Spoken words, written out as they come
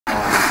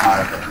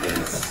part of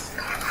this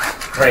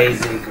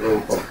crazy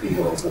group of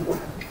people.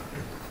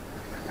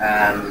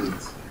 And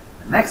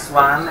the next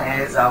one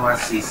is our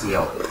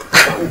CCO.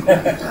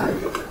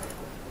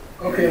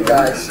 Okay,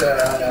 guys.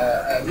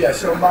 Yeah.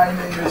 So my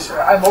name is.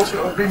 I'm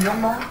also Wim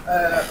Jongman.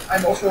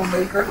 I'm also a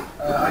maker.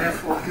 I have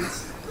 4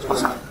 kids.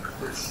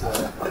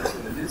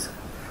 This.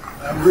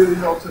 I'm really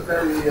not a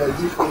very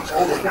deep in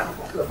all the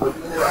technical stuff, but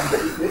more I'm the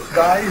Eclipse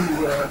guy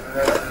who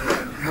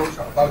knows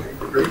about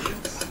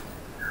integrations.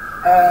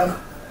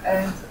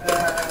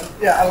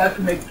 Yeah, I like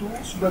to make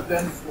tools, but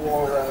then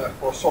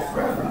for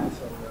software,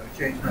 so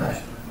change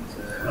management,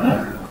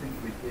 things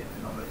we did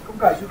and all that. Come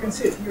guys, you can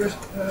sit. Here's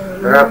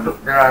There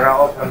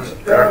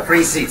are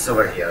 3 seats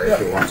over here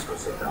if you want to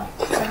sit down.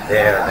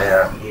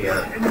 There,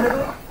 here. In the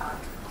middle.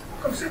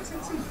 Come sit.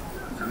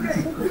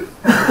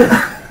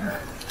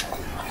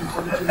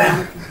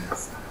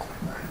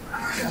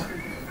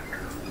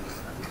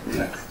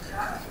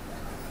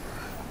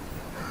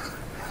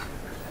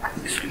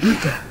 It's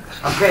okay.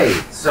 Okay,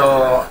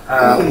 so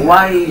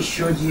why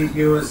should you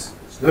use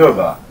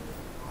Sloeber?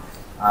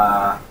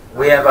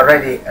 We have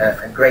already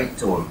a great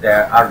tool.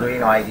 The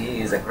Arduino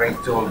IDE is a great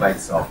tool by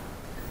itself.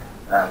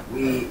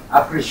 We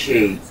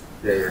appreciate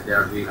the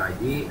Arduino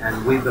IDE,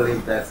 and we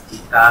believe that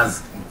it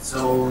has its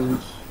own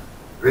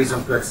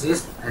reason to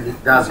exist, and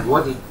it does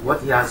what it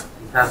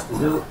has to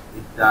do.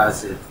 It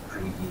does it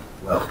pretty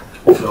well.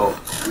 So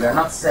we are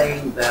not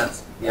saying that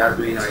the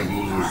Arduino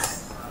IDE is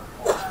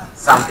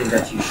something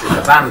that you should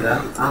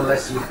abandon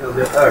unless you feel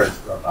the urge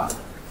to abandon.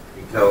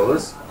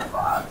 Because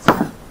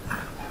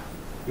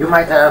you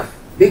might have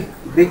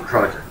big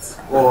projects,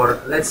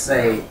 or let's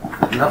say,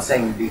 I'm not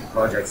saying big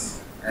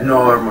projects,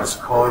 enormous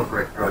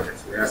corporate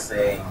projects. We are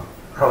saying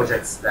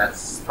projects that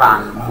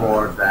span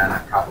more than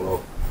a couple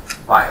of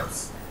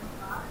files.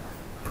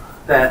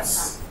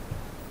 That's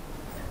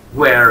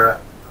where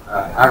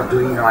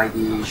Arduino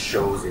IDE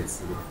shows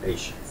its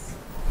limitations,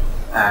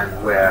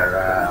 and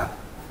where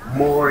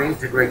more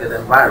integrated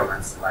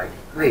environments like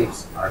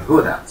Eclipse are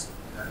good at.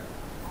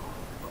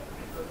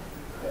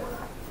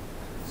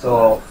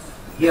 So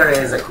here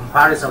is a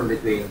comparison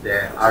between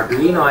the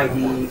Arduino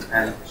IDE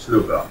and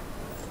Sloeber.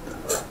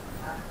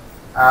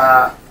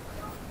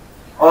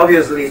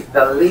 Obviously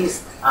the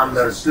list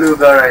under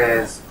Sloeber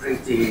is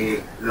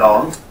pretty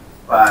long,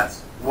 but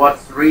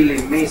what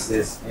really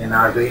misses in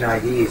Arduino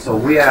IDE, so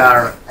we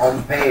are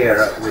on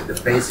pair with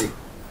the basic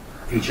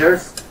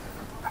features.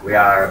 We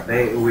have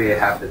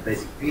the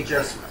basic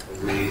features.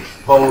 We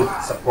both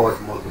support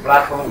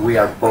multi-platform. We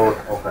are both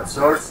open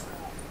source,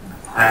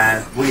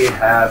 and we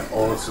are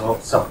also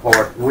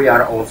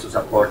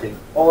supporting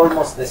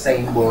almost the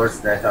same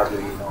boards that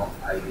Arduino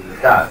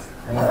IDE does.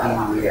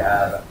 Maybe we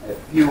have a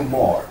few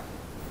more,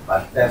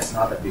 but that's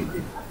not a big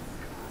deal.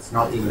 It's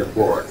not in the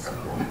boards,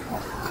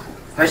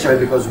 especially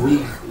because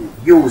we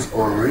use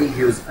or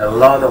reuse a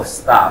lot of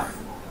stuff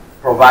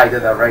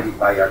provided already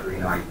by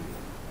Arduino IDE.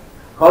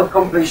 Code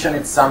completion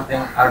is something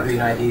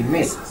Arduino IDE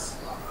misses.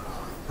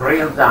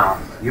 Drill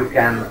down, you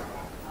can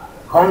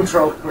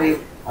control-click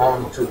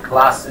onto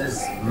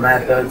classes,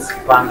 methods,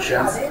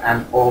 functions,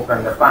 and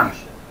open the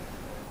function.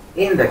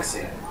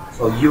 Indexing,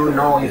 so you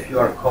know if you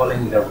are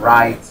calling the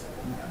right,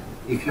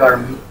 if you are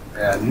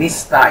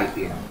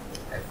mistyping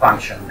a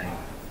function name.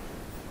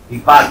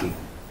 Debugging,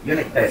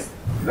 unit testing,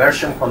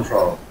 version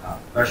control.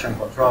 Version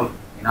control,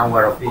 in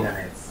our opinion,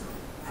 is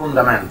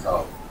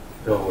fundamental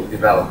to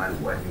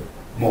development when you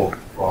move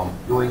from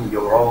doing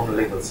your own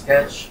little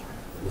sketch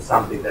to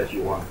something that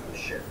you want to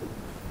share.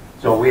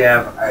 So we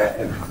have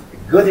a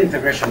good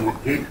integration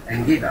with Git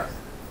and GitHub.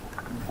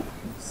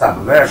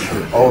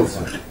 Subversion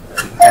also.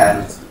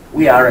 And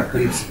we are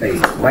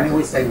Eclipse-based. When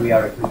we say we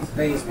are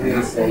Eclipse-based,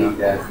 we say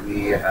that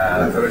we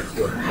have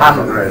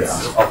hundreds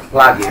of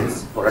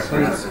plugins for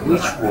Eclipse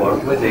which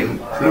work within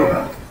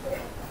Sloeber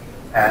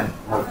and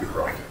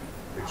multi-project,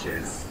 which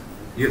is,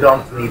 you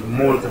don't need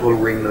multiple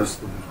windows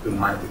to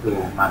manage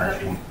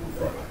multiple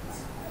projects.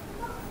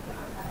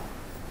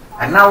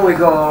 And now we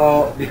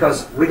go,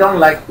 because we don't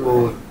like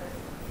to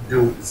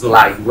do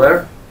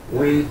slideware,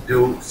 we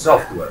do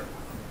software.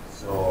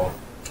 So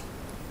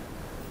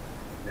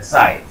the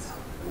site,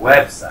 the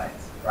website,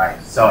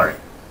 right? Sorry.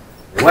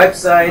 The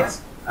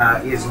website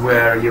is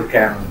where you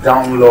can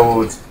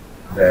download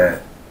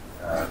the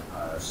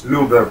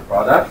Sloeber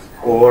product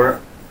or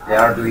the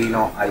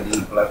Arduino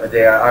IDE,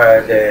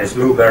 the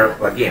Sloeber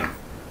plugin.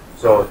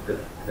 So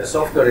the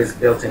software is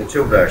built in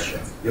 2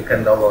 versions. You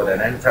can download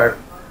an entire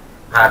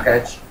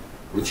package,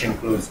 which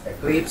includes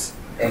Eclipse,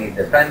 any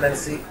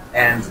dependency,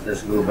 and the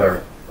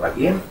Sloeber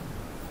plugin.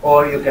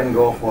 Or you can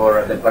go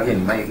for the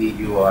plugin. Maybe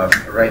you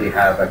already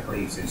have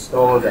Eclipse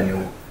installed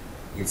and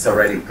it's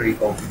already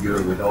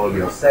pre-configured with all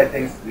your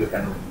settings. You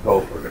can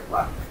go for the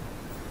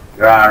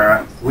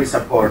plugin. We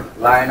support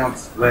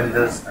Linux,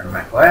 Windows, and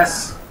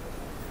macOS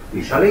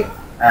officially,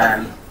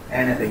 and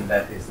anything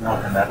that is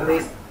not on that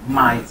list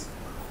might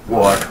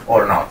work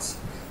or not.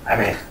 I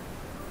mean,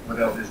 what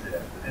else is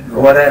there?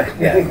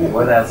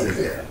 what else is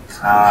there?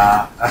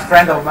 A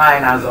friend of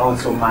mine has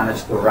also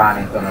managed to run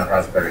it on a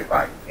Raspberry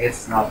Pi.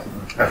 It's not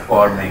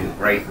performing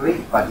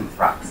greatly, but it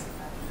runs.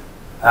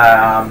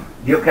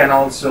 You can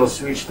also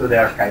switch to the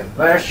archive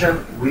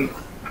version. We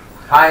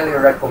highly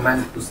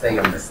recommend to stay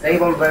on the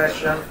stable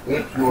version.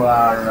 If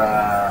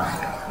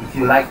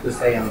you like to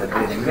stay on the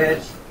bleeding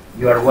edge,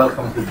 you are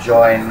welcome to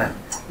join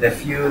the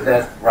few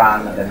that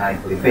run the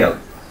nightly build.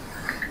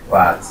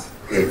 But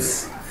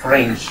it's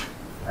fringe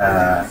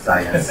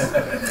science.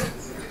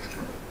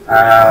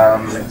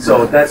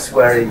 So that's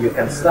where you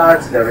can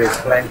start. There is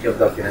plenty of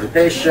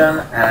documentation,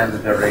 and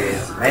there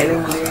is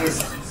mailing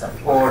list.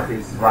 Support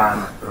is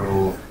run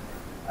through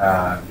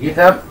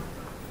GitHub,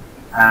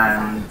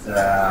 and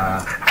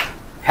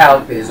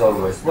help is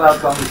always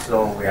welcome.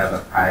 So we have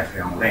a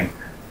Patreon link.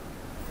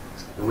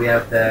 Do we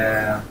have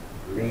the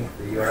link,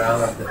 the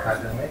URL of the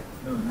Patreon link?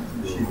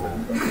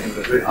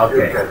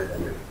 Okay.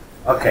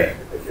 Okay.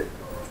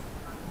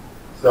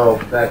 So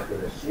back to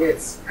the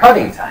sheets.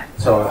 Coding time.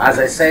 So as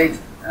I said,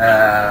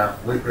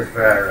 we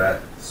prefer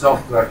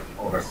software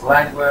over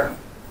slideware.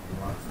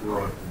 You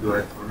want to do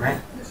it for me?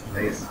 Yes,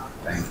 please.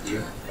 Thank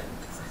you.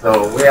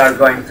 So we are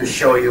going to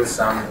show you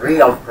some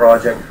real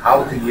project,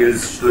 how to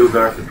use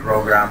Sloeber to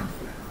program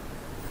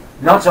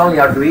not only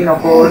Arduino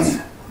boards,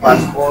 but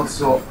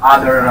also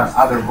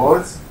other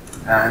boards,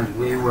 and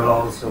we will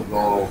also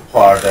go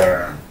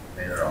further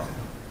later on.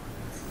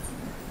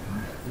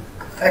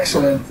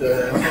 Excellent,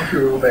 thank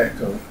you,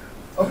 Roberto.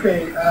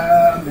 Okay,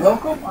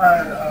 welcome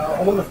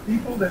a lot of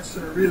people. That's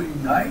really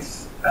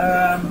nice.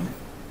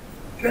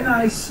 Can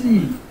I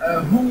see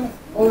who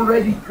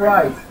already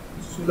tried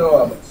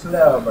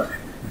Sloeber?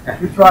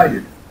 You tried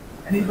it.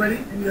 Anybody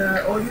in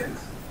the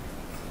audience?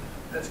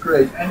 That's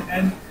great.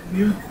 And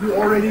you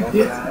already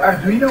did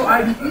Arduino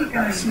IDE?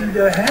 Can I see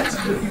the hands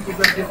of the people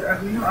that did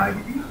Arduino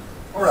IDE?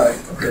 All right.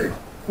 Okay.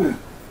 Cool.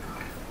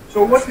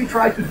 So what we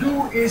try to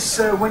do is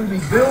when we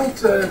build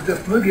the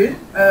plugin,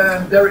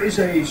 there is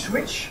a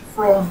switch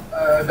from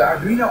the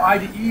Arduino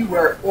IDE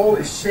where all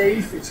is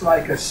safe. It's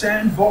like a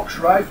sandbox,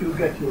 right? You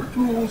get your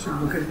tools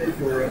and you can make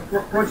your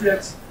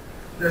projects.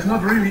 There's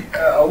not really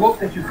a lot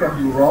that you can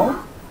do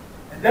wrong.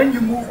 And then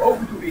you move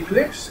over to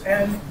Eclipse,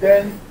 and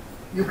then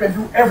you can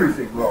do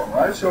everything wrong,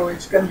 right? So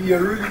it can be a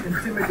really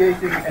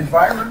intimidating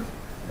environment,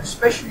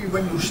 especially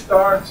when you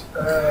start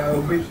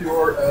with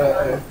your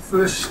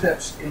first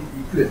steps in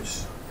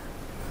Eclipse.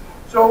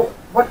 So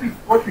what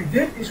we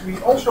did is we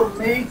also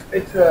made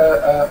it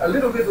a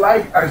little bit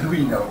like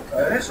Arduino.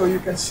 So you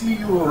can see,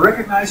 you will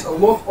recognize a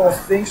lot of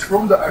things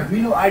from the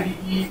Arduino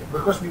IDE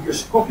because we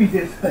just copied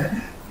it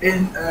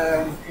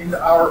in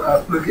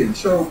our plugin.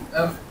 So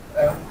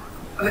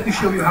let me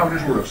show you how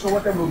this works. So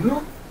what I will do,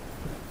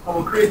 I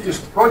will create this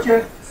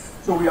project.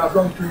 So we are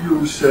going to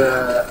use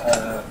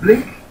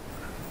Blink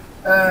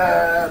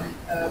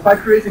by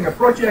creating a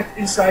project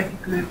inside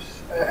Eclipse.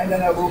 And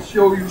then I will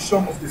show you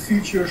some of the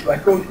features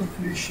like code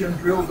completion,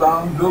 drill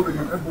down, building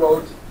an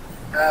upload,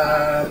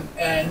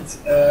 and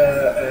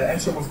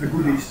some of the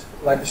goodies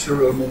like the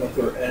serial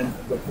monitor and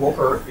the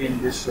plotter in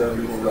this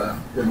little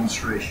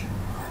demonstration.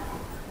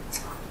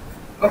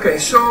 Okay,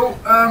 so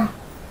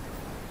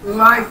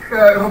like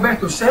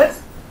Roberto said,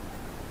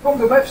 from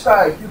the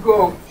website you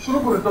go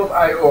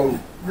sloeber.io,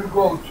 you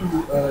go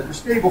to the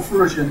stable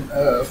version,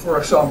 for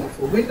example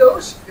for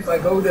Windows. If I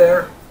go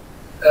there,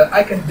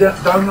 I can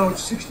download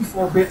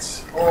 64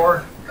 bits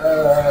or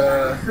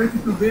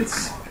 32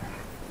 bits,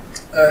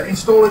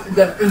 install it and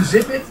then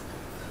unzip it,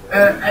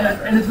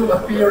 and it will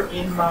appear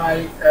in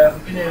my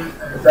in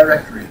a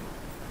directory.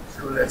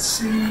 So let's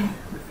see,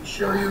 let me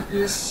show you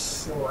this.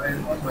 So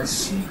I'm on my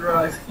C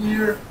drive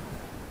here.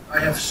 I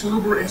have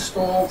Sloeber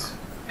installed,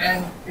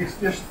 and it's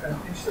just an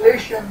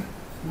installation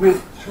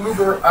with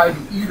Sloeber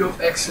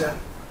IDE.exe,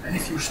 and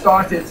if you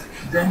start it,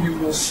 then you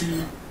will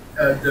see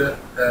the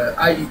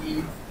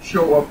IDE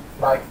show up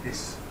like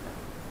this.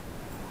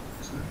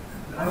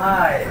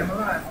 Alive.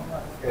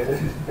 Okay,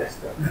 this is the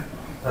desktop.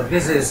 So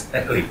this is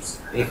Eclipse.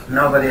 If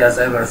nobody has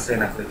ever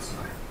seen Eclipse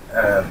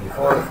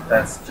before,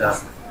 that's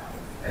just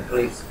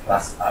Eclipse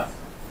plus us.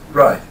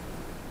 Right.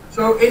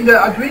 So in the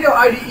Arduino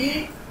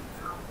IDE,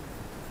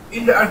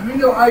 in the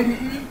Arduino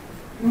IDE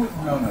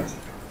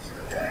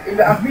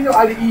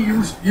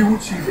you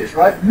would see this,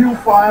 right? New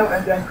file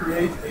and then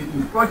create a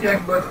new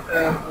project, but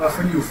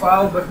for new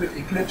file. But with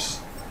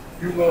Eclipse,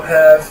 you will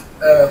have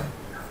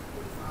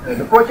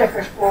the project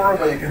explorer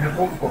where you can have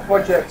multiple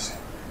projects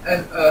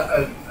and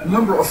a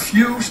number of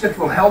views that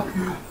will help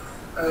you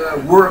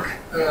work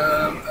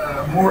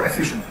more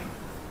efficiently.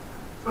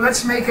 So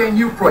let's make a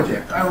new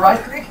project. I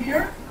right click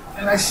here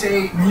and I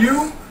say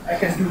new. I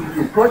can do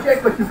new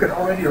project, but you can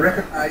already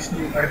recognize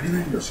new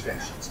Arduino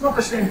sketch. It's not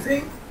the same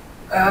thing,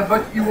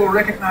 but you will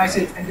recognize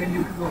it and then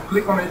you will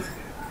click on it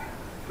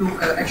to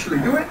actually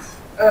do it.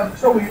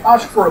 So we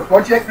ask for a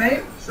project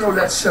name. So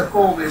let's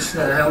call this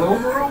Hello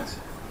World.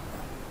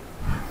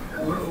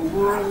 Hello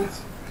World.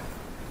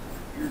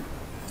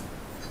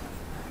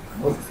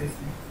 I'm over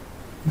 50.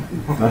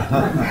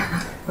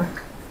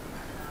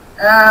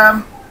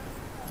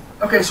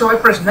 Okay, so I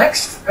press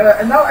next,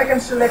 and now I can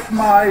select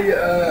my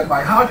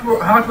my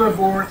hardware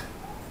board.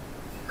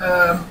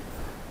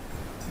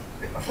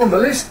 From the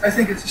list, I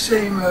think it's the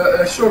same,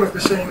 sort of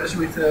the same as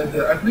with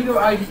the Arduino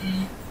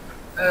IDE.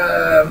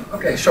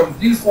 Okay, so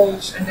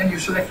defaults, and then you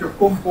select your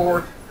COM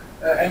port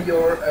and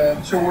your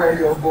so where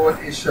your board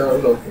is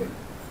located.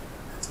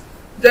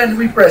 Then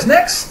we press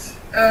next,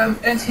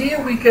 and here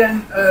we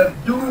can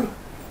do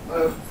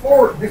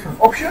 4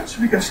 different options.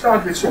 We can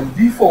start with some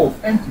default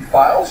empty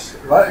files,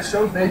 right?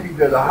 So maybe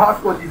the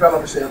hardcore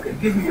developers say, okay,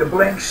 give me a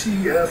blank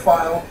C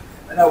file,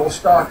 and I will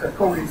start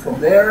coding from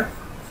there.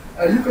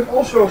 You can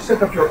also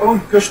set up your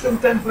own custom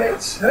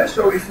templates.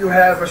 So if you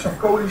have some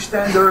coding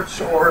standards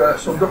or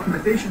some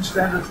documentation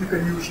standards, you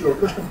can use your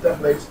custom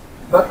templates.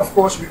 But of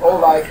course, we all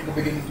like in the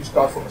beginning to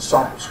start from a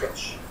sample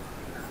sketch.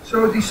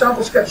 So the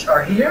sample sketch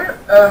are here.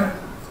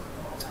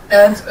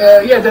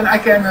 Yeah, then I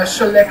can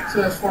select,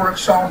 for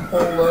example,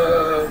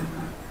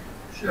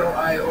 shall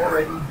I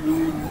already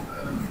do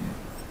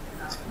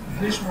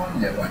this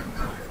one? Yeah, why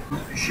not?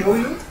 To show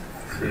you.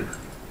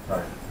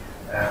 Sorry.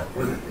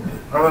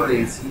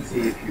 Probably it's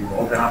easy if you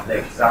open up the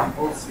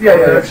examples. Yeah,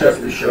 just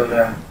exactly. to show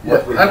them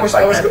what we I was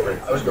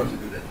going to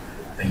do that.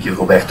 Thank you,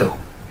 Roberto.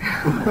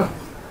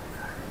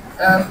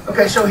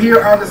 Okay, so here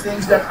are the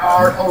things that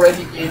are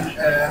already in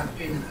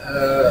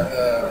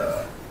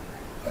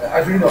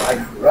Arduino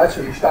IDE, right?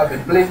 So you start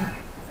with blink,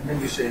 and then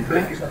you say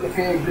blink is not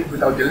okay, blink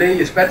without delay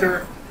is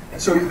better,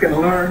 and so you can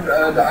learn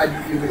the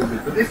IDE a little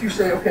bit. But if you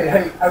say, okay,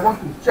 hey, I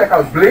want to check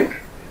out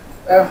blink,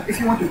 if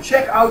you want to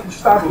check out and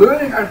start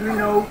learning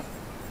Arduino,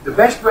 the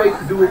best way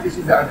to do it is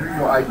in the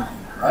Arduino IDE,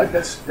 right?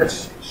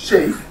 That's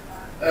safe.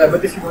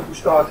 But if you want to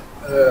start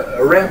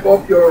ramp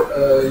up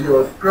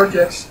your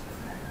projects,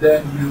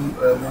 then you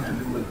want to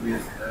do it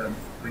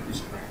with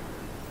this.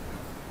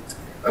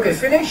 Okay,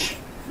 finish.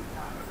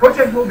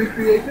 Project will be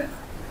created,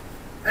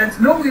 and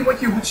normally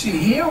what you would see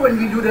here when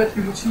we do that,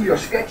 you would see your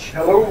sketch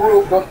hello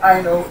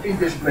world.ino in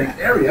this blank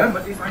area.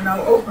 But if I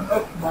now open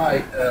up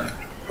my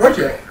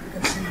project, you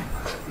can see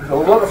there's a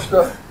lot of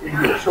stuff in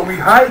here. So we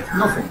hide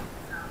nothing.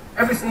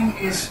 Everything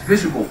is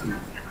visible to you.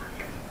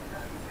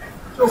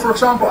 So for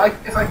example,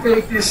 if I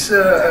take this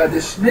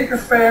this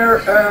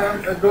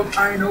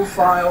MakerFaire.ino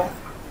file,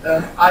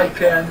 I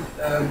can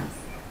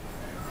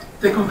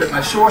take a look at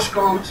my source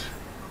code.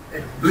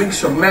 It blinks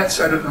some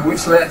LEDs, I don't know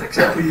which LED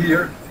exactly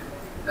here,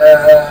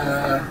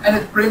 and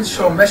it prints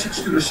some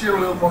message to the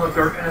serial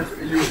monitor, and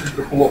it uses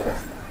the blocker.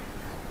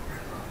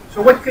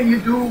 So what can you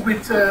do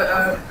with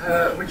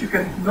what you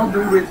can not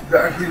do with the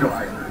Arduino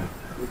IDE?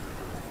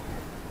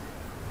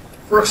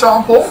 For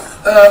example,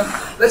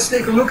 let's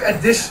take a look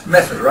at this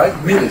method, right?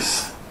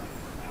 Millis.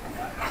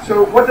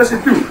 So what does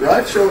it do,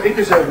 right? So it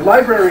is a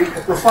library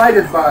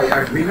provided by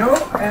Arduino,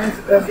 and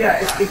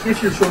yeah, it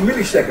gives you some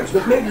milliseconds.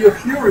 But maybe you're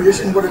curious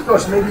in what it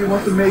does. Maybe you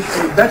want to make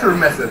a better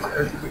method,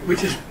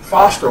 which is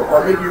faster,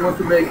 or maybe you want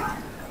to make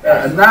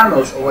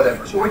nanos or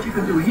whatever. So what you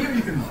can do here,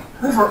 you can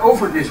hover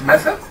over this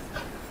method,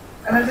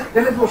 and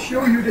then it will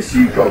show you the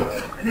C code.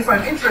 And if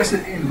I'm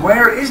interested in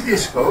where is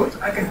this code,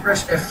 I can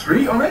press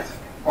F3 on it,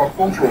 or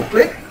Control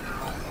click.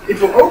 It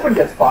will open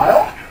that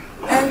file,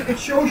 and it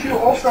shows you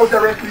also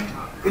directly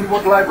in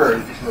what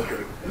library it is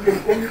located. And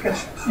then you can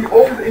see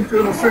all the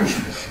internal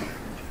functions.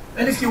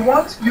 And if you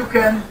want, you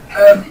can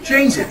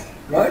change it,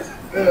 right?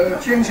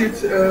 Change it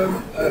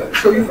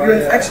so you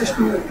have access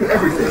to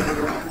everything.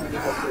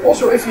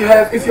 Also, if you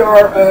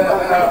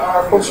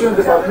are concerned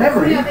about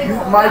memory, you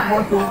might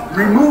want to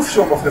remove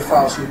some of the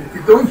files that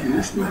you don't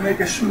use to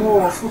make a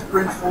smaller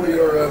footprint for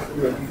your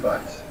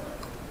device.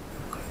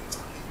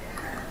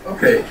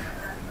 Okay.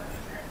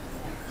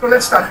 So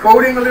let's start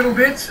coding a little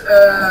bit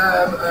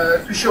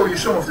to show you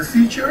some of the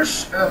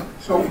features.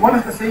 So one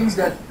of the things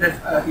that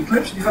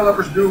Eclipse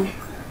developers do,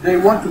 they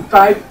want to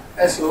type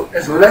as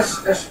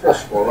less as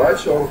possible, right?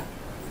 So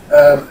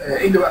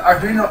in the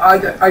Arduino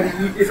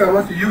IDE, if I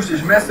want to use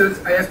this method,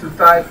 I have to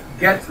type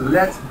get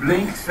let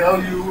blink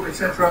value,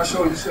 etc.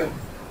 So it's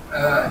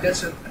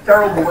that's a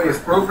terrible way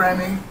of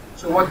programming.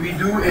 So what we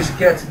do is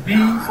get B,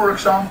 for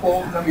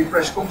example, then we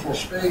press Control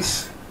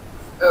space.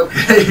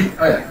 Okay,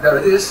 oh yeah, there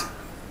it is.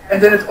 And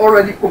then it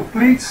already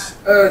completes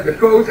the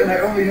code, and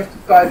I only have to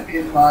type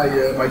in my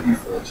my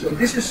default. So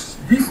this is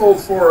default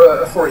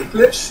for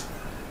Eclipse,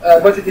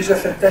 but it is a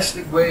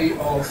fantastic way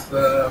of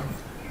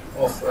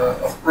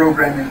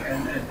programming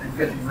and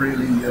getting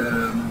really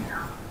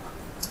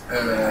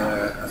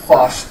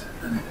fast.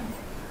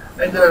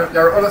 And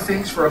there are other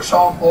things. For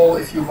example,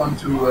 if you want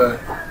to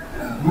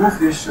move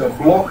this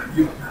block,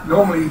 you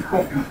normally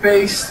copy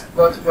paste,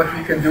 but what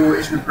we can do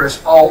is we press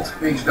Alt,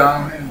 page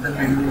down, and then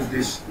we move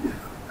this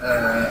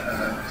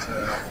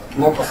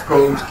block of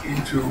code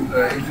into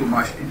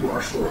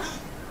our source.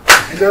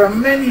 And there are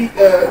many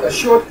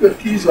shortcut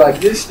keys like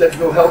this that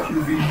will help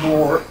you be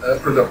more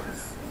productive.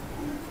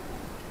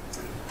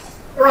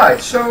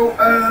 Alright, so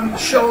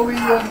shall we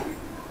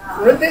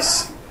run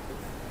this?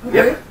 Okay,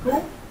 yep.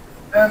 Cool.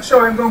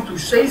 So I'm going to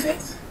save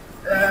it.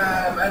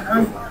 And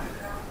I'm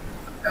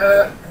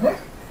what?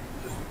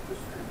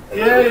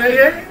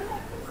 Yeah.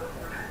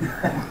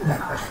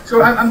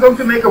 So I'm going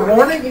to make a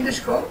warning in this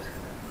code.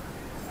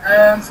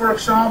 And for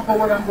example,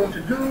 what I'm going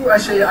to do, I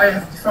say I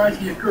have defined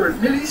here current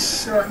millis,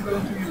 so I'm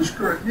going to use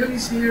current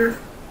millis here.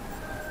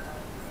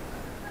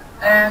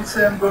 And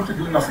I'm going to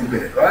do nothing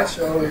with it, right?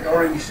 So it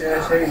already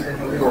says, hey, there's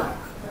a little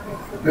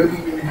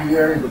buggy in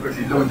here because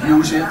you don't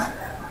use it.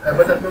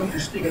 But I'm going to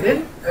stick it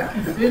in,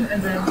 keep it in,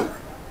 and then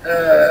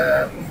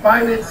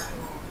compile it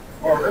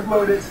or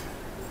upload it.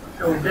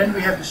 So then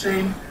we have the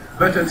same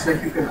buttons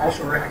that you can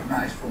also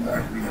recognize from the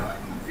Arduino,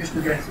 just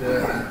to get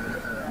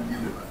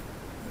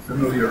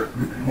familiar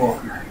more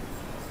quickly.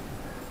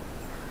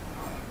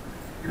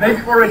 You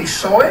maybe already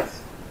saw it.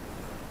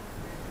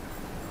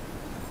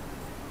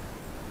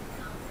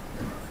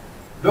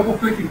 Double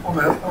clicking on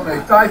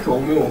a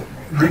title will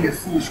bring it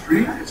full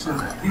screen. It's a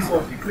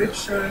default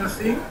Eclipse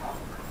thing.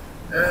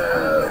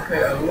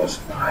 Okay, I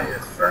lost my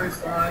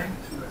verify. So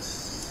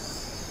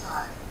let's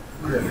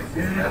do that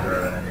again.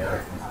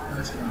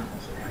 Let's go.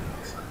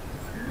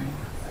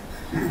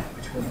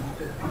 Which one would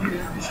that be?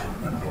 This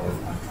one.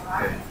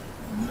 Okay.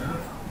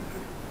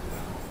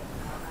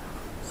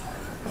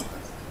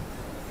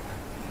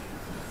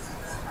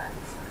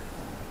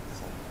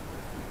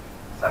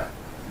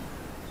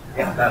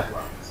 Yeah, that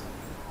one.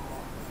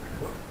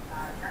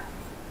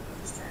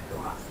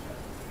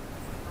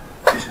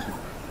 This is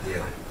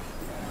yeah.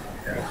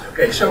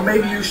 Okay, so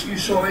maybe you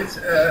saw it.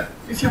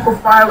 If you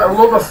compile a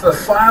lot of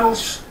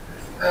files,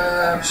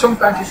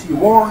 sometimes you see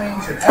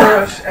warnings and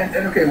errors, and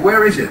okay,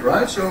 where is it,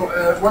 right? So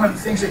one of the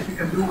things that you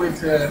can do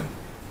with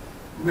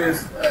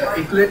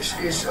Eclipse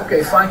is,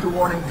 okay, find the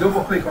warning,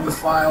 double click on the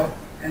file,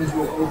 and it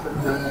will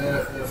open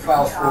the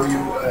file for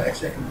you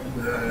exactly on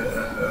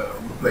the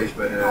place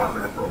where the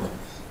problem is.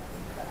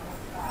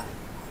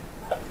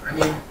 I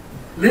mean,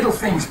 little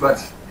things,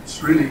 but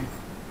it's really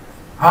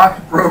hard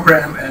to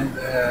program, and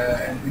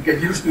we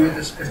get used to it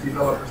as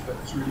developers, but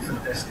it's really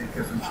fantastic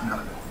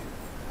functionality.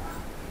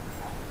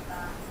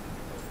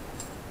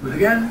 Do it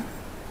again.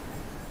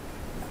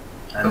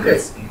 And okay.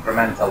 This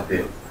incremental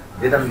build.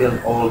 Didn't build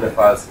all the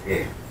files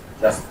again,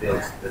 just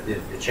built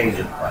the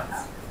changing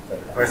files. So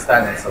the first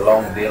time it's a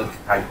long build,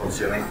 time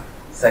consuming.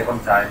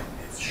 Second time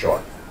it's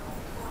short.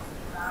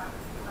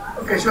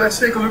 Okay, so let's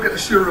take a look at the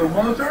serial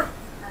monitor.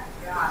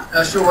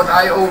 So what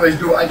I always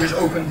do, I just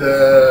open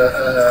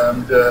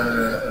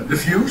the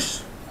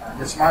views.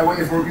 That's my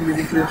way of working with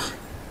Eclipse.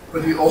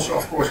 But we also,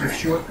 of course, have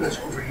shortcuts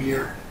over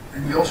here,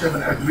 and we also have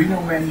an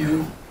Arduino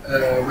menu,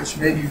 which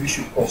maybe we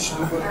should call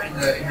Sloeber in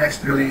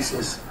next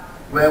releases,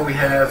 where we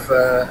have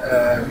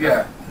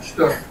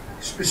stuff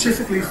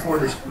specifically for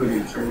this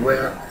plugin. So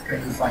where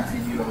can you find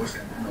videos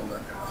and all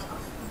that kind of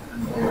stuff,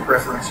 and all the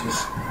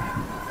preferences.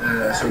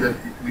 So that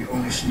we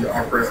only see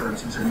our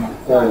preferences and not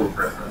all the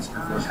preferences,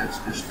 because it's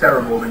just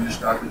terrible when you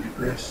start with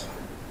Eclipse.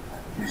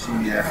 You see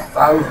we have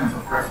thousands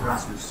of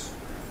preferences,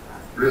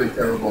 really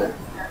terrible.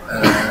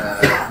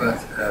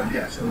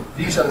 Yeah, so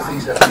these are the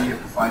things that we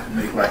have to find to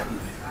make life easy.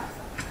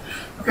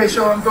 Okay,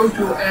 so I'm going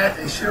to add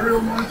a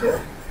serial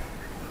monitor.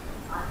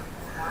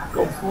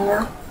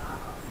 COM4.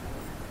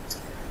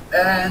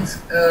 And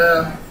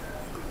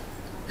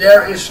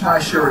there is my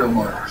serial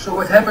monitor. So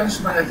what happens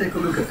when I take a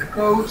look at the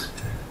code?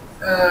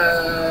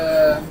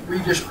 We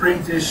just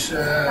print this,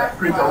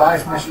 print a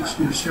live message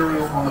to the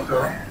serial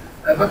monitor,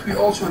 but we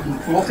also do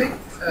plotting.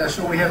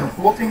 So we have a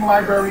plotting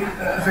library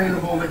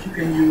available that you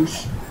can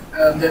use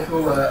that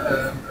will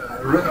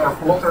run our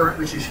plotter,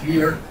 which is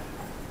here,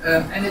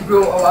 and it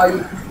will allow you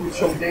to put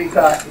some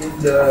data in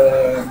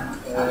the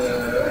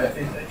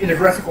in a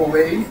graphical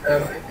way.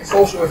 It's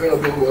also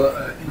available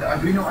in the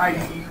Arduino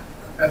IDE,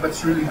 but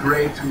it's really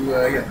great to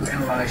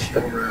analyze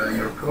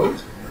your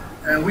code.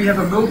 We have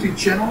a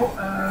multi-channel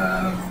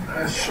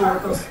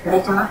sort of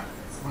plotter. I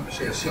want to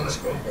say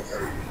oscilloscope.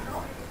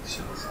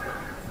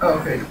 Oh,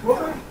 okay, the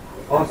plotter?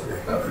 Oh,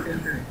 okay.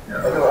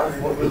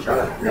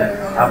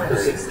 yeah. Up to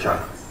 6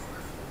 channels.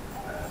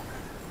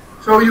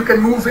 So you can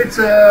move it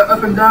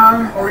up and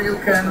down, or you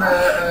can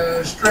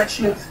stretch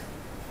it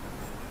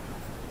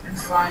and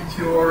find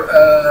your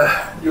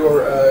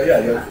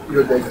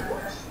data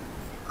points.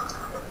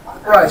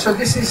 Right. So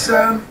this is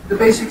the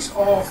basics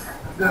of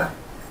the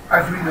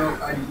Arduino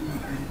IDE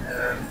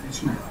in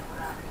Sloeber.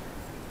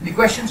 Any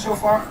questions so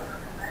far?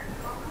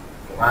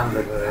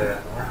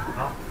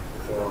 No?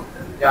 So,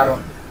 Yeah, no.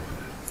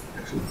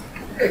 Excellent.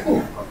 Okay,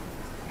 cool.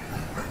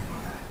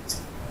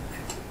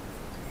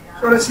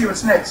 So let's see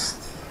what's next.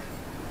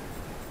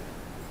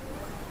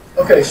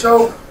 Okay,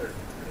 so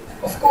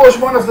of course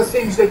one of the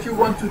things that you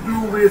want to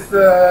do with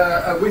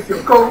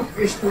your code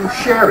is to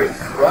share it,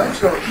 right?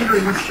 So either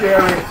you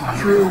share it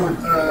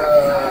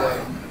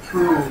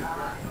through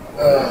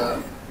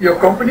your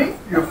company,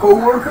 your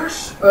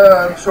co-workers,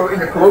 so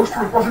in a closed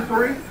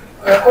repository,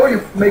 or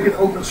you make it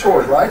open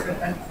source, right?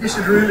 And this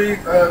is really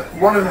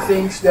one of the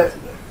things that,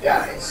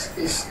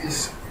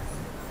 is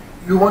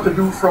you want to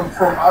do from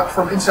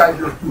inside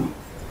your tool.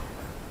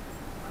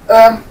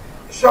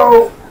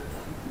 So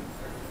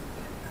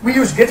we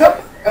use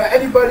GitHub.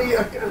 Anybody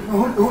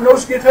who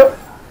knows GitHub?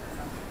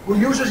 Who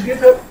uses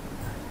GitHub?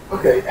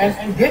 Okay,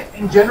 and Git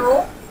in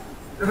general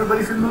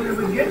Everybody familiar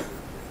with Git?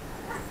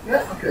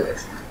 Yeah? Okay,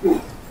 excellent. Cool.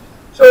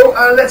 So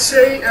let's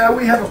say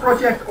we have a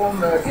project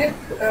on Git,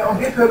 on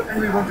GitHub,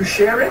 and we want to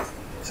share it.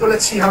 So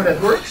let's see how that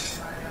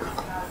works.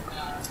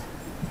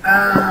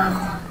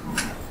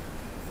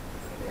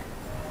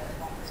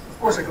 Of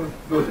course, I can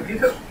go to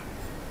GitHub.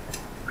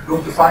 I'm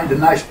going to find a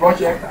nice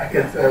project. I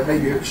can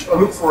maybe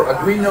look for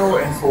Arduino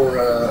and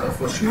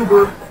for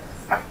Sloeber.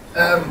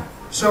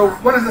 So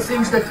one of the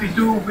things that we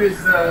do with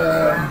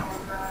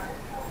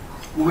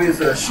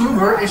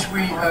Sloeber is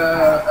we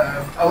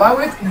allow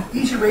it in an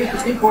easy way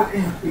to import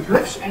in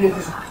Eclipse, and it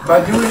is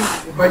by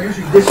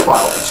using this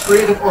file. It's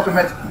created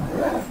automatically.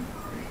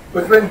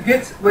 But when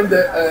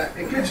the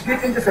Eclipse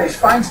Git interface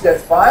finds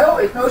that file,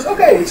 it knows,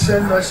 okay, it's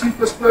a C++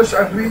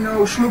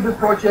 Arduino Sloeber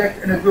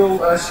project, and it will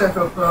set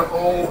up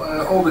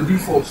all the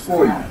defaults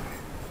for you.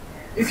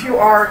 If you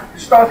are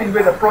starting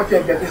with a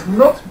project that is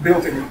not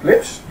built in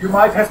Eclipse, you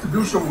might have to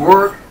do some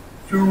work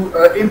to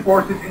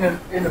import it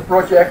in a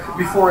project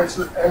before it's,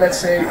 let's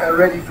say,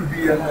 ready to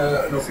be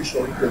an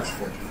official Eclipse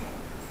project.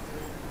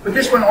 But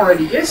this one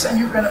already is, and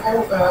you can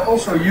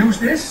also use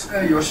this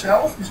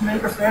yourself, this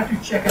MakerFaire, to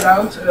check it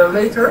out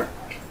later.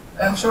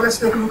 So let's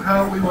take a look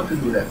how we want to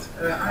do that.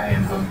 I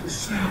am going to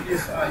see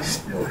if I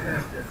still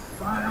have that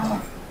file.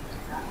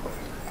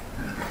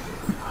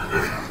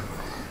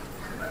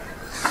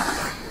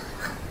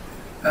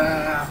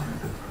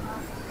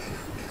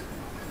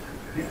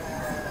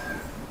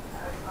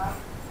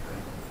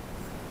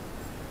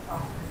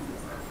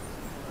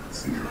 Let's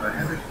see if I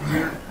have it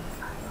here.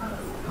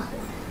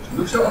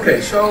 So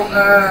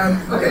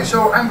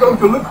I'm going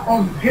to look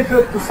on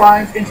GitHub to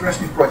find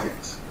interesting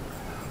projects.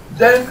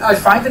 Then I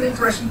find an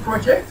interesting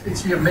project.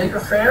 It's here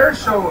MakerFaire.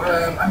 So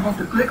I'm going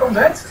to click on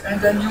that,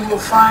 and then you will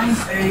find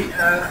a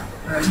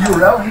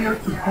URL here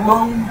to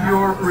clone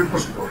your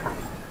repository.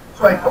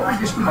 So I copy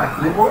this to my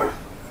clipboard,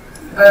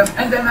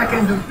 and then I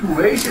can do two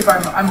ways. If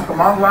I'm a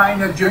command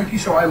line junkie,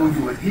 so I will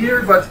do it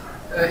here. But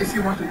if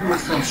you want to do it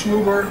from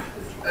Sloeber,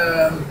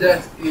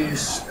 that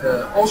is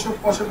also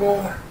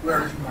possible.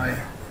 Where is my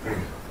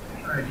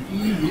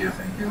IDE here,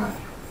 thank you.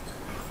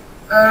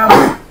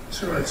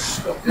 So let's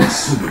stop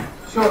this.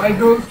 So I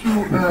go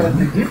to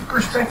the Git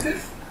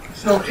perspective.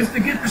 So if the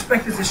Git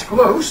perspective is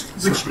closed,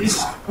 which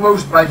is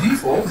closed by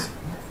default,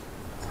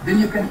 then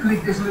you can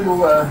click this little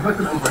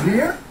button over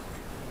here,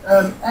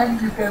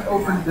 and you can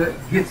open the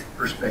Git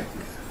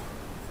perspective.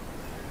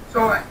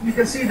 So you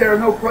can see there are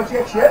no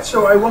projects yet,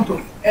 so I want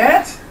to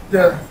add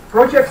the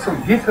project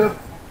from GitHub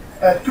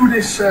to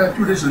this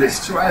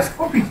list. So I have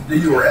copied the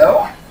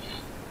URL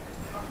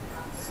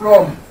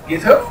from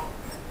GitHub,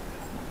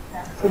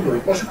 from the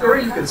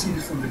repository. You can see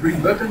this from the green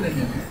button, and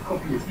you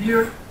copy it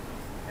here,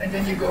 and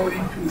then you go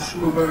into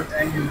Sloeber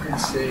and you can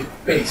say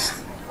paste,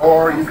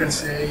 or you can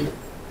say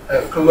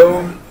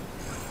clone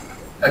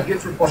a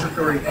Git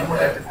repository and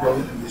add a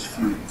clone in this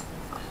view.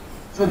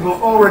 So it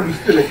will already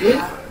fill it in.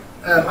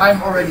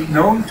 I'm already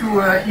known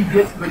to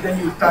eGit, but then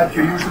you type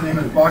your username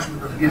and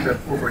password of GitHub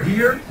over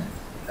here,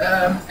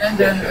 and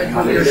then it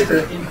will just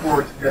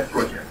import that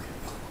project.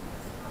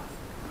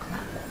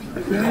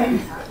 Okay.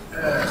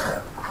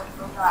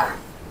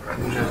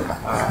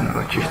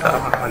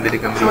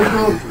 So it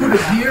will put it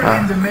here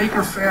in the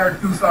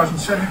MakerFaire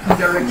 2017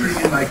 directory,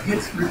 in my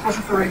Git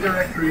repository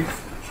directory.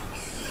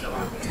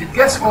 It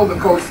gets all the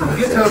code from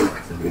GitHub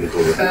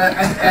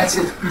and adds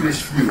it to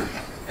this view.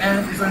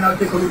 And if I now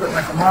take a look at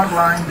my command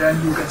line, then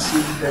you can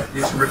see that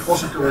this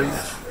repository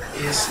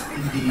is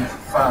indeed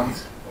found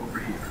over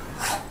here.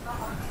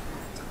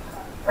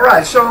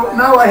 Alright, so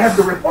now I have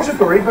the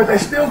repository, but I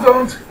still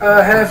don't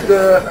have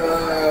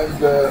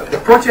the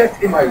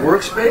project in my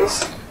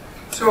workspace.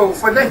 So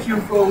for that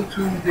you go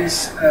to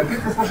this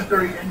Git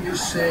repository and you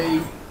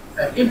say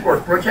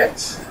import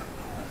projects.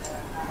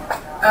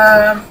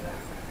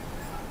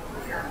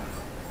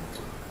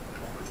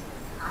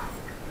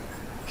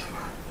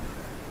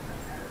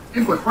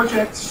 Import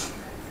projects.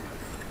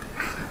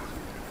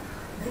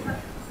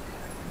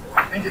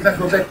 And if I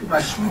go back to my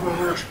Sloeber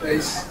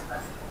workspace,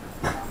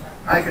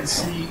 I can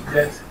see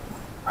that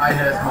I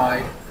have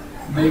my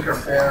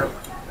MakerFaire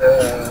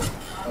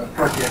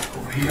project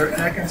over here,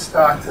 and I can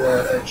start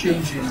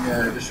changing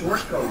the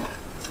source code.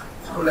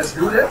 So let's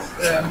do that.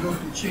 I'm going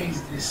to change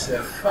this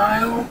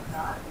file,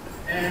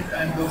 and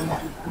I'm going to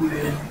put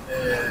in a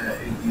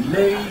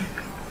delay,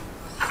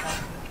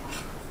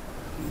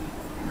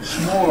 a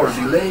smaller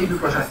delay,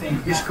 because I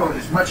think this code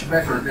is much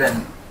better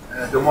than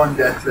the one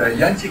that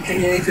Jantje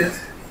created.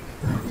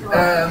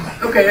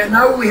 Okay, and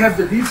now we have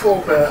the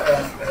default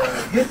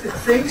Git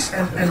things,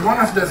 and one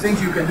of the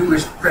things you can do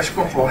is press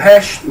Ctrl#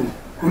 to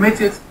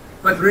commit it,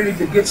 but really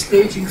the Git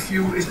staging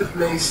view is the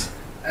place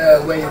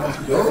where you want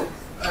to go.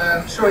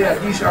 So yeah,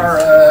 these are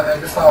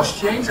the files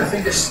changed. I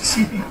think the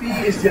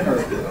CPP is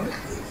generated.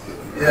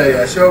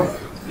 Yeah, so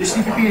the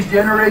CPP is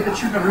generated,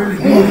 shouldn't really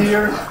be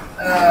here,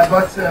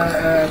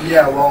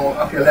 yeah, well,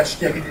 okay, let's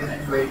check it in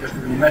anyway, it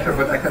doesn't really matter,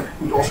 but I could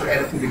also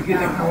add it to the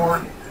Git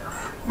ignore.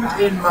 put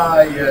in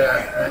my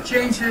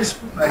changes,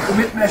 put my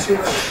commit message.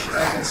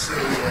 I can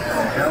say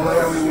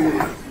hello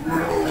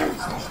world,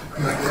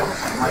 something like that,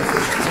 my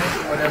first commit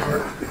or whatever,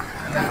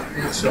 and then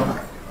create some.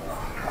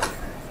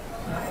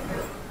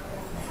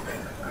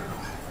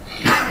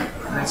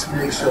 Let's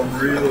make some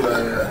real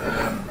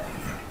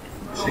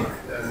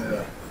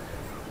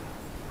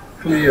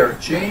clear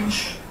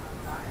change.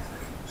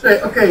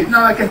 Say, okay,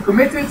 now I can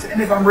commit it,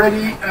 and if I'm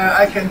ready,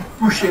 I can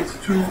push it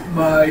to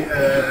my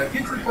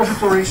Git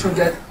repository so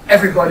that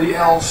everybody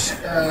else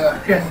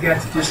can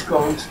get this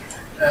code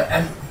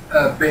and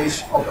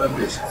base up on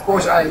this. Of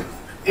course,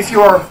 if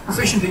you are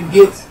proficient in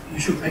Git, you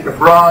should make a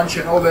branch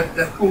and all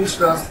that cool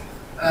stuff,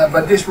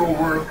 but this will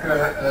work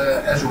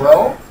as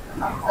well.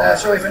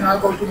 So if I now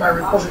go to my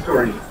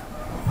repository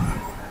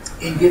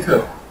in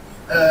GitHub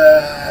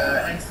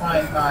and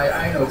find my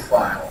inode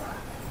file,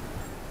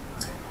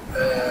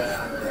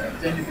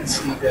 then you can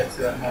see that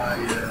my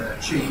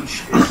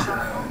change is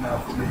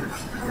now committed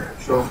here.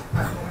 So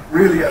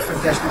really a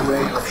fantastic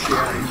way of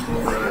sharing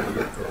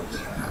your code.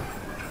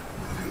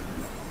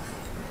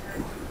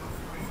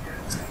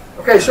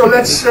 Okay, so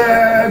let's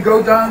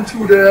go down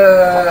to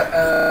the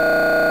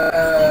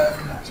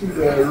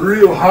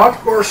real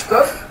hardcore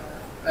stuff.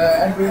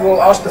 And we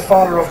will ask the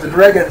father of the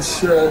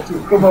dragons to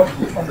come up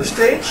on the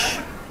stage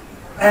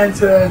and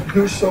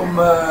do some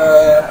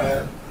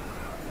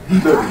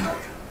debugging.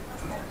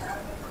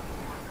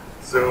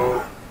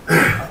 So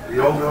we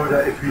all know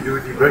that if we do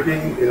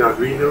debugging in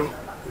Arduino,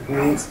 it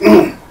means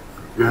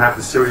you have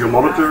the serial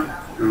monitor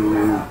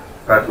to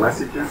pass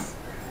messages,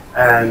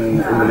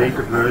 and in the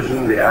later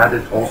version they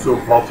added also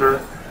a plotter,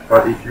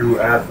 but if you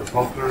add the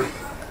plotter,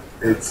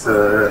 it's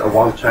a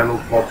one-channel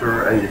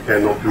plotter and you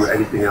cannot do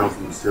anything else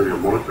in the serial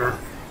monitor.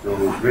 So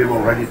we've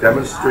already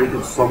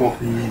demonstrated some of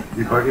the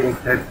debugging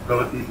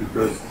capability,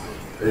 because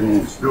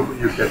in Sloeber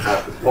you can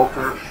have the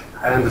plotter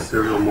and the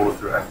serial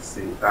monitor at the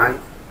same time,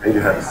 and you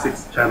have a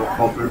 6-channel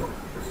plotter.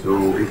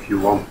 So if you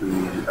want to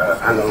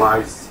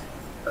analyze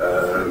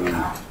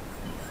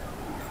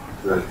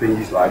the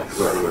things like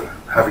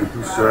having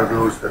 2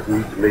 servos that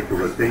need to make a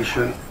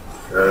rotation,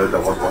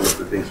 that was one of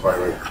the things why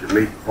I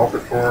made the plotter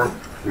for.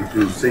 You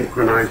do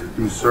synchronize the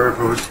 2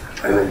 servos,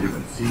 and then you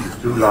can see the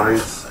 2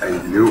 lines,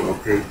 and you know,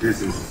 okay,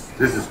 this is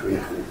going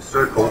to make a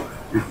circle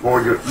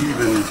before you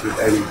even put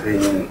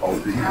anything or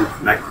even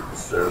connect the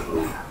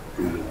servo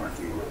to the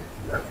Arduino.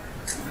 Yeah.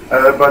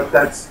 But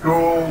that's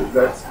cool,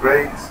 that's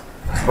great,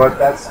 but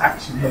that's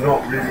actually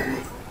not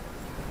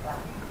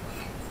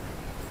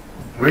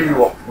really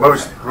what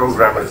most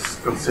programmers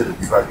consider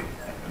debugging.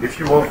 If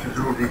you want to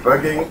do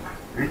debugging,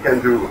 we can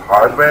do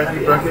hardware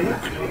debugging,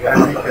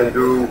 and we can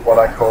do what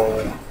I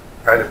call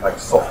kind of like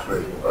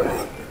software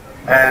debugging.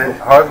 And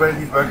hardware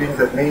debugging,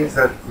 that means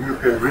that you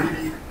can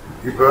really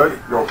debug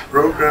your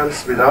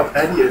programs without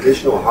any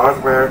additional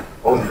hardware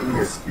on the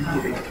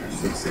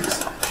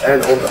ESP8266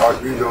 and on the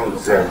Arduino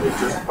Zero,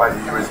 just by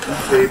the USB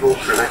cable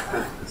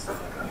connected and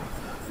stuff like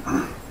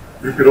that.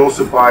 You can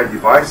also buy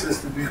devices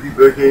to do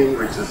debugging,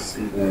 which is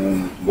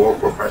even more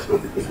professional,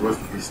 because most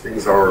of these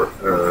things are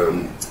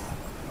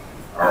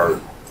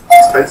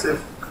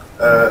expensive,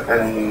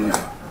 and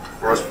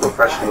for us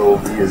professional,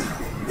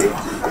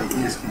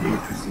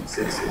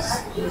 ESP8266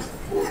 is the most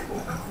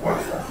affordable one.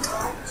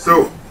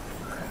 So,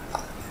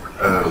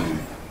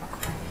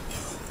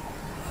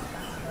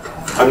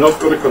 I'm not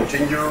going to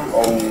continue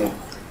on.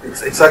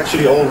 It's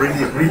actually all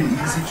really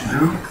easy to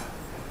do.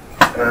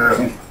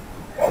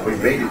 Well, we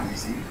made it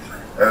easy,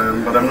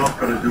 but I'm not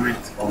going to do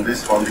it on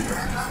this one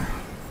because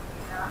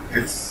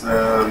it's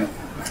what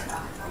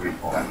do we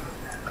call it?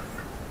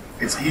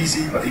 It's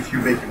easy, but if you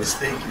make a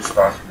mistake, you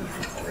start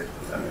looking for it,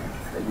 and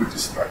it would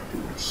distract you,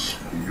 which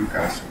you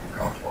guys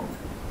can't follow.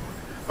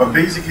 But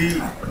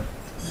basically,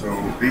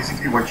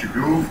 what you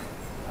do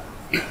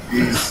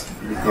is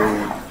you go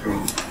to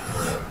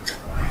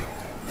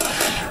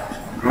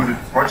the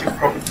project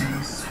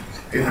properties.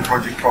 In the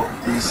project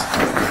properties,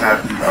 you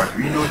have the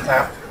Arduino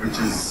tab, which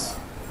is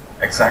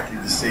exactly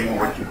the same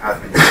what you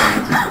have in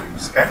the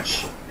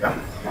Sketch. Yeah?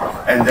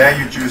 And there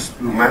you just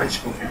do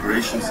manage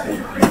configurations, and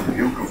you create a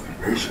new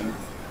configuration.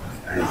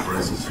 And for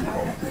instance, you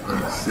call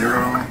it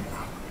 0.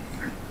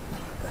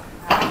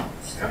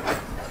 Yeah.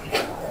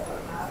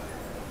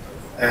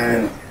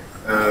 And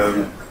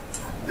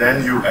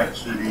then you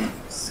actually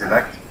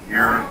select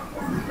here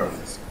on the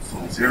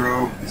console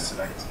 0, you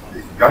select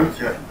the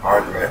Gantje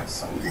hardware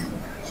someday.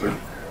 So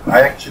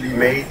I actually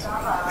made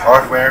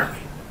hardware,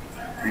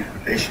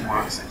 quotation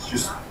marks, it's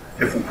just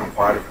different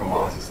compiler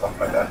commands and stuff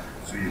like that.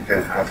 So you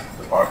can have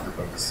the part of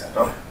the set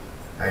up,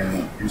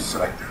 and you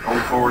select the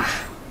board,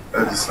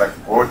 select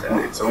the board, and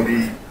it's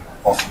only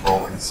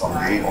possible in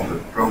someday on the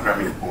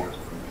programming board.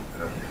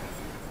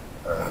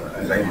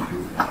 And then you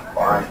do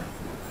apply,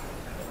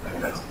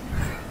 and that's it.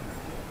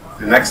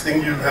 The next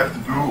thing you have to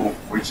do,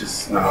 which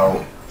is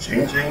now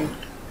changing,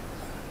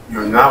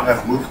 you now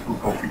have multiple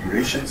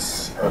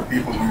configurations.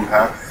 People who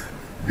have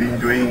been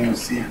doing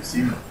C++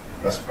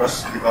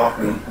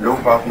 development know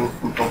about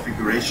multiple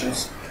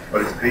configurations,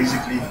 but it's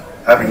basically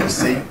having the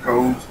same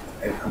code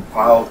and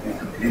compiled in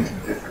completely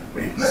different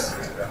ways.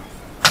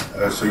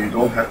 So you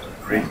don't have to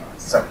create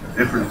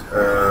different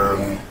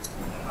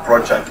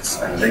projects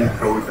and link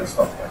code and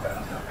stuff like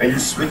that. And you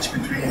switch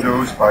between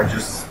those by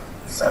just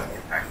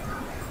setting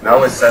active.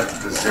 Now I set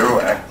the 0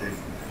 active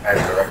and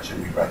we're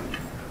actually ready.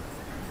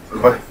 So,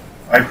 but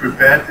I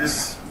prepared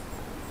this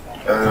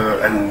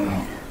and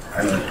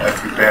I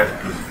prepared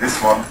this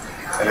one.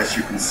 And as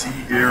you can see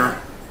here,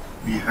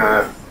 we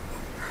have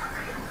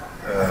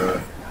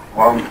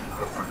one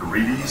for the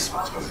release,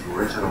 which was the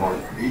original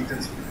one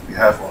created. We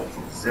have one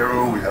for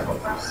 0, we have one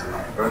for 0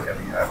 debug, and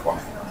we have one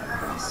for the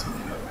release.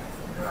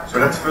 So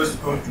let's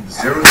first go to the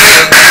 0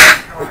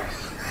 step.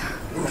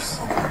 Oops,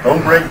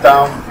 don't break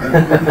down.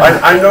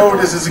 I know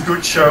this is a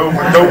good show,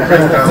 but don't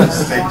break down the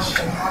stage,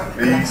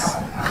 please.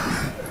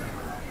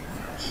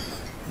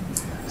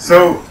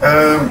 So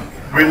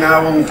we're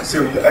now on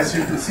 0. As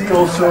you can see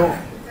also,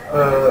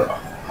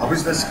 how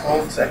is this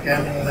called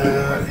again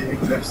in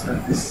Eclipse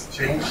that this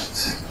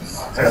changed?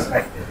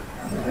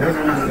 No,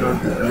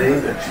 the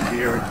name that you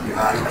hear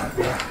behind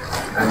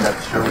and that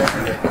shows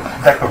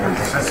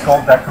decorators. It's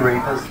called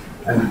decorators,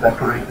 and the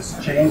decorators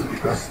change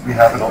because we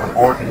have it on the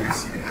board and you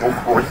see the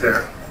comp board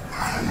there.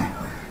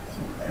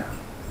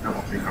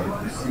 Double click on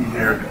it. You see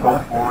here the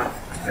comp board,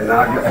 and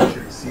now you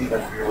actually see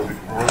that we are on the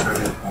board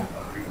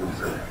and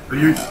so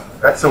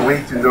that's a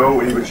way to know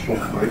in which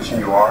configuration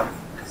you are,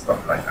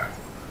 stuff like that.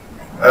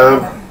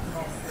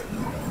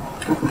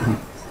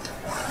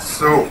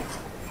 So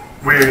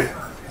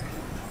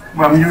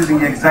I'm using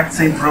the exact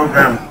same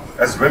program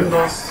as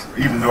Windows,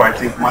 even though I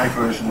think my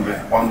version with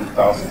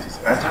 1000 is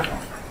better.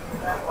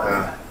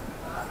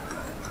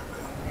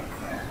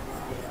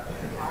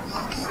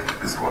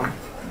 This one.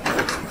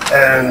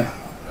 And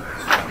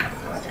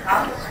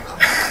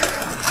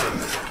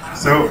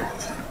so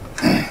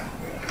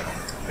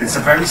it's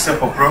a very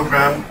simple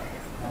program.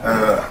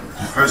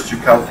 First you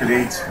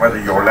calculate whether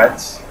your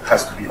LED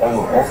has to be on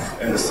or off,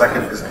 and the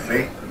second is a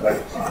fake, like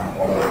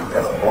on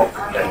the block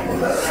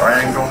and the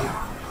triangle.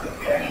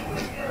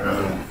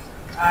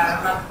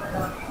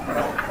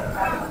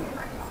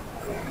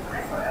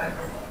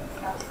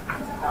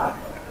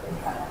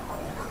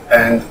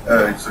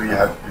 So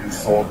you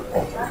saw the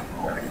problem.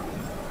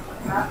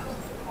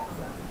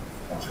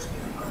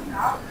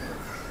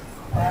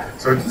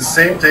 So it's the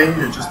same thing,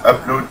 you just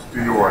upload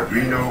to your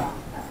Arduino,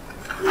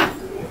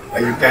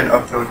 and you can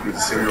upload with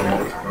the serial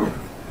monitor program.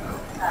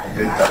 I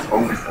did that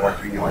long before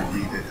Arduino ID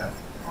did that.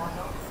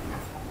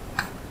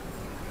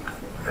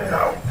 And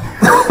now,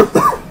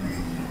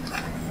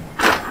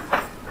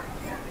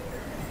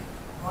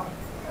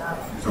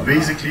 so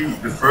basically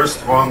the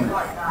first one,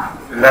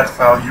 the LED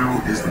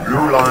value is the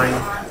blue line,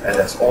 and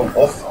that's on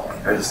off,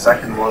 and the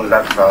second one,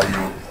 LED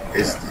value,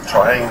 is the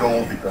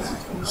triangle because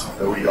it's going to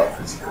slowly up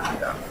and slowly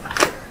down.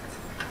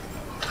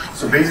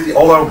 So basically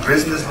all our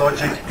business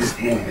logic is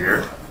in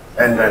here,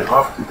 and then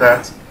after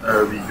that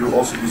we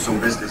also do some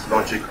business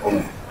logic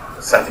on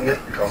setting it,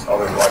 because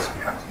otherwise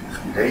we have to use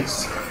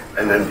delays,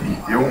 and then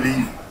the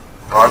only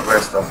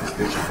hardware stuff is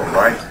digital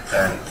write,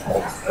 and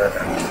all of that,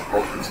 and the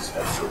progress is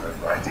also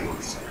writing on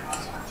the circuit.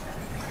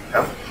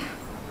 Yeah.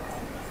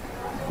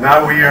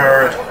 Now we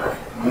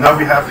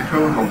have the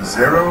code on the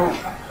 0.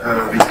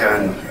 We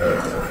can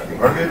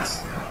debug it.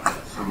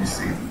 So we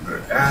say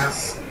debug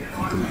as, we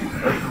go to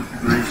debug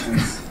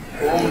configurations,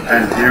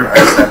 and here I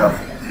set up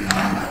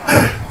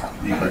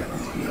the debug.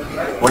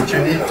 What you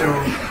need to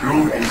do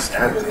is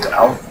add the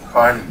output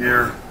file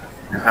here.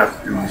 You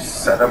have to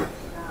set up.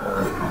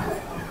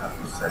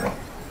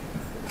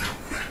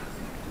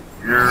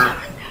 Here.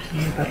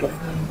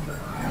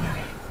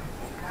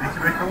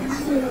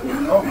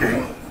 Okay.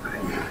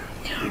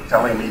 You're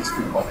telling me it's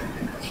too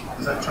complicated.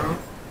 Is that true?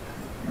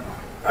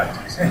 Right.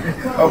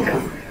 Okay.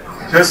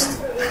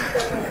 Just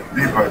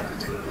debug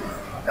it.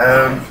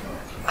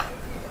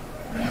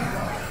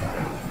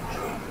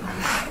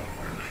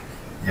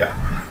 Yeah.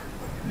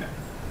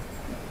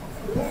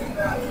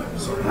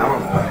 So now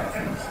I'm on.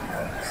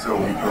 So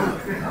we go to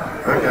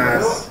debug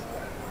as,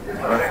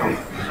 debug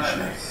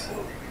configurations.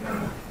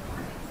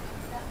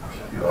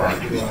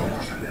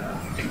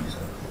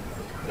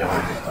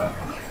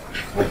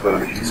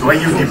 So when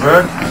you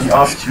debug, he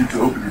asks you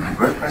to open the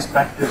debug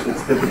perspective.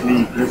 It's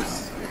typically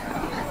Eclipse.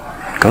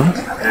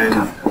 And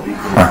we go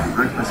to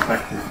debug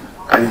perspective,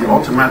 and he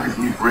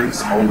automatically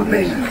breaks on the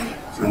main.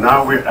 So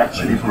now we're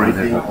actually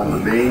breaking on the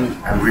main,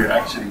 and we're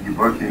actually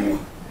debugging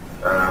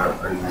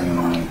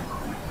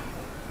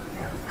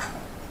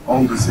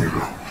on the 0.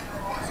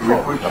 So we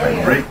put a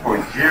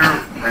breakpoint here,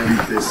 and we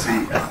just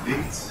say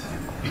F8.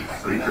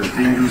 So he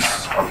continues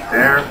up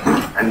there,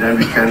 and then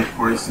we can,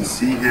 for instance,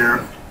 see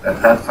here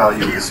that LED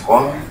value is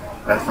 1,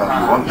 LED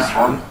value 1 is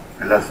 1,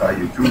 and LED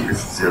value 2 is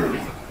 0.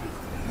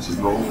 Which is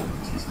normal,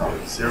 it's now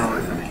at 0,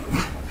 and then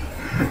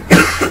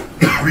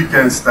we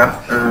can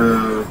step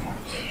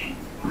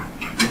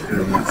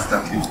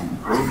into the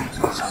code,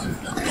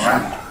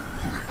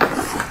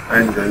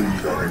 and then we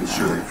go and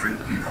show the print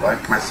flag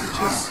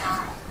messages.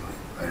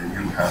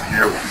 You have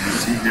here, you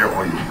see here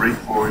all your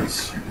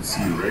breakpoints, you can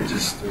see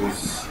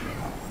registers.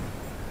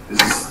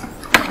 This is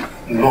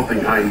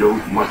nothing I know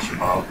much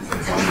about.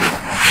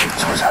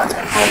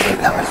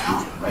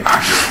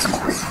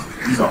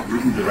 These are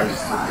really the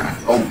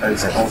registered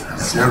contents of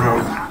zero,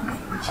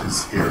 which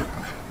is here.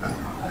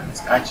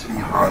 It's actually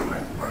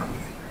hardware.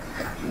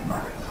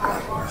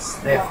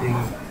 Stepping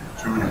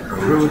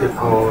Through the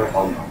code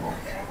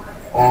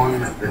on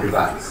the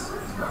device,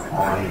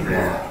 on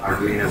the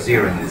Arduino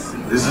Zero.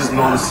 This is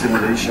not a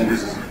simulation,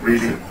 this is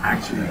really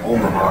actually on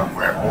the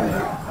hardware,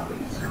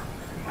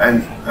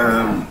 and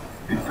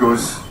it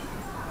goes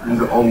in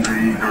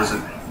there's a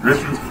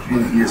difference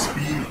between ESP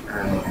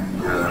and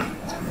the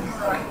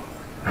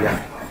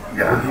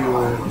Would you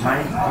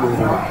mind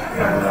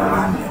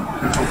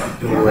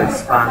to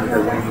expand the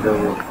window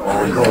or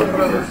code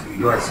because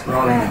you are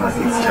scrolling but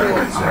it's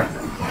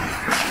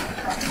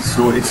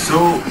So it's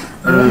so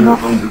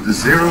on the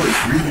zero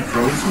it's really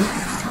frozen.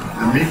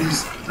 The millis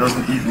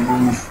doesn't even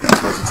move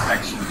because it's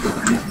actually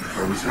completely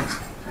frozen.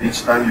 Each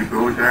time you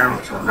go there,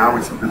 so now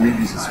it's the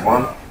millis is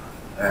 1,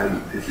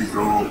 and if you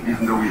go,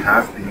 even though we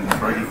have been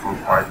debugging for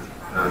quite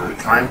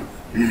time,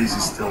 millis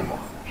is still 1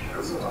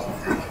 because it doesn't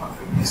take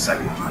a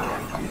second to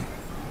join.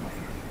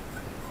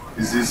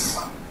 This is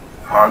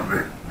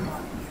hardware.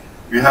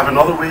 We have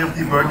another way of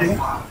debugging,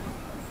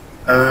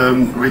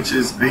 which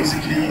is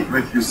basically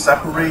when you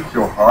separate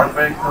your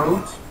hardware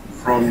code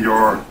from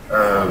your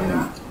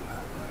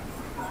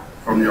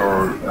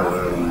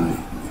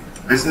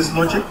business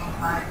logic.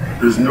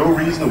 There's no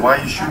reason why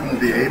you shouldn't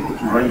be able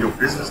to run your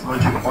business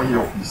logic on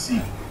your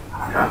PC.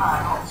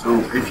 Yeah? So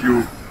if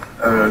you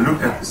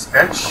look at the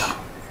sketch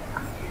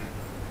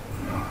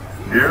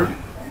here,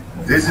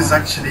 this is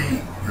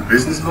actually the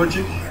business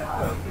logic,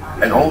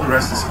 and all the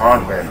rest is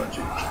hardware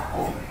logic,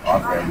 or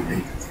hardware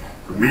related.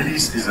 So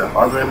millis is a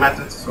hardware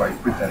method, so I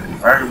put that in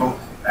variable,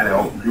 and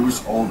I'll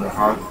use all the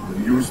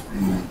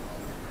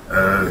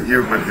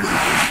here my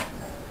business logic.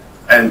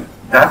 And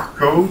that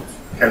code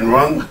can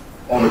run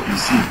on a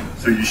PC.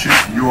 So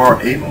you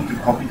are able to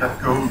copy that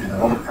code in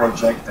another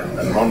project and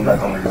then run that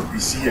on your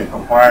PC and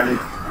compile it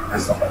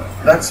and stuff like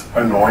that. That's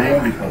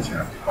annoying because you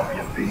have to copy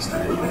and paste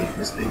and you make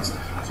mistakes.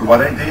 So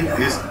what I did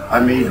is I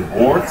made a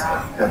board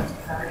that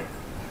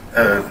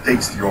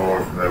takes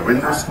your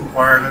Windows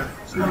compiler.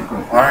 So you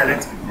compile it,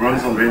 it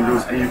runs on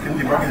Windows, and you can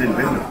debug it in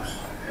Windows.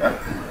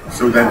 Yeah?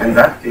 So then in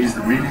that case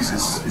the release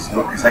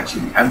is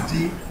actually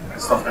empty and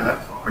stuff like that.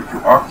 But you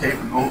are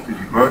capable to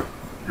debug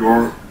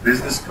your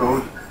business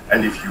code,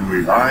 and if you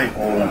rely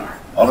on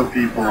other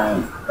people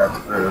that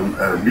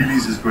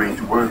millis is going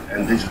to work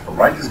and digital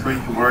write is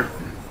going to work,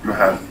 you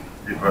have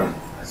debug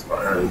as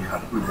well. You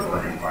have good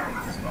debug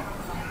environment as well.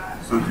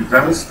 So to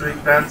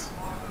demonstrate that,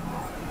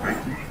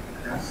 quickly,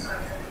 yes.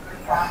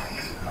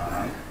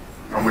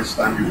 How much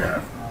time do you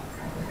have?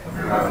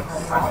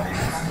 5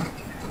 minutes.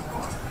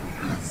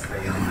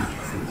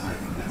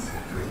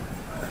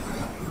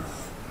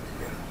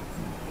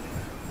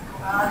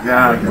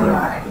 Yeah.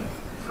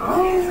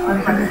 Okay.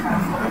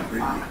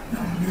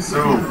 So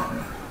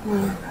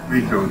we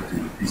go to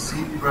PC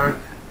debug.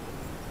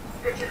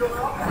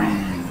 We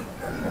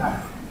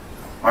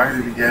fire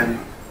it again.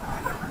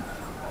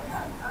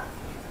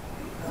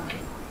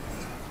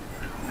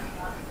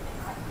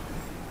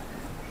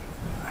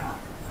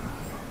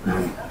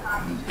 And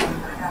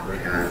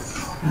organize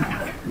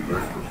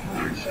debug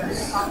operations.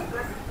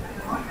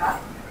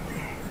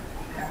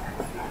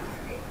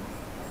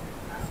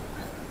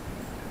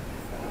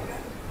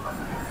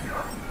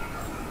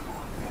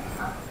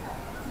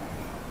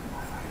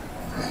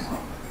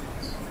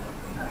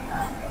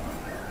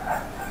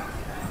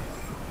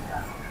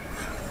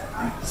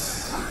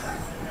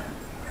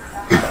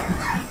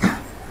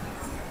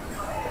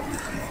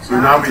 So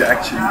now we're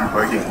actually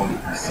debugging on the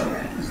PC.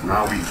 So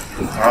now we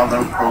compiled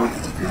our code,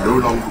 we're no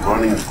longer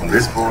running on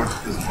this board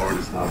is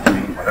now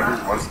doing whatever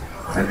it was,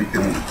 and we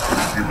can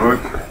debug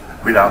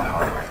without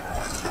hardware.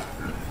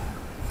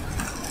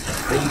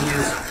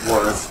 Previous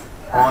was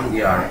on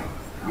the array.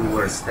 You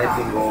were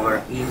stepping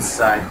over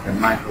inside the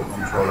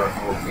microcontroller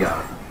of the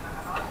array.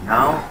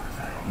 Now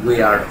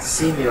we are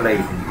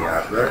simulating the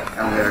hardware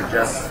and we are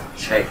just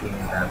checking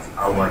that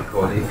our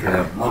code, if you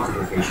have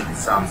multiplication,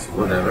 sums,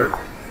 whatever,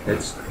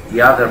 that's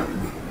the other,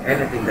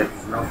 anything that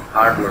is not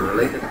hardware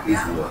related is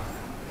work.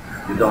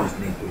 You don't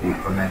need to be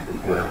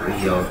connected to a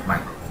real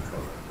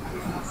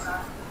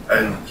microcontroller.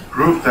 And to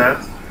prove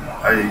that,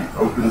 I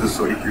opened the,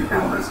 so if you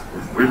can, I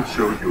will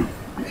show you,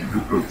 if you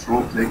do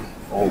control click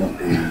on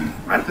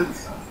a method,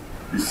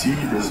 you see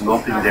there's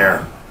nothing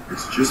there.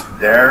 It's just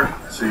there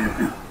so you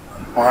could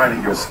compile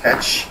your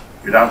sketch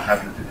without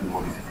having to do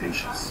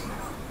modifications.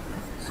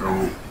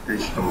 So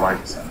digital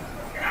write center.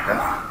 Okay?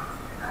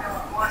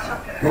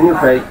 Can you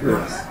make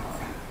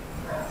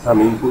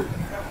some input?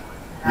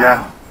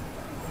 Yeah.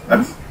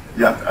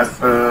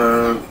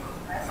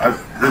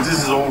 This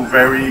is all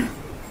very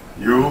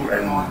new,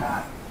 and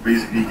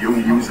basically the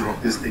only user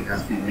of this thing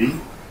has been me.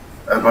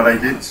 But I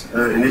did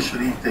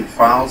initially take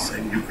files,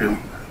 and you can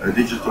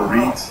digital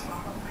read,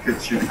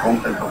 gets you the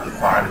content of the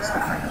file and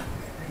stuff like that.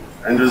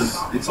 And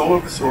it's all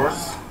open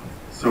source,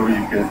 so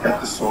you can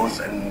get the source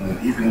and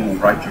even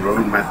write your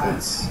own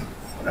methods.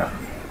 Yeah.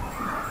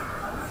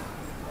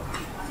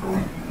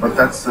 So, but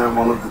that's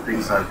one of the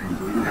things I've been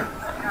doing here.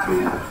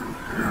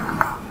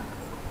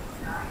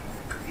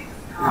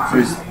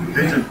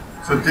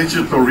 So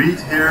digital read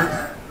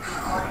here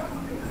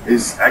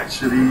is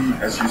actually,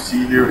 as you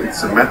see here,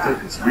 it's a method,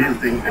 it's a real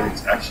thing, and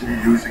it's actually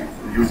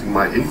using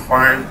my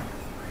infile,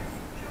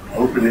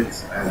 open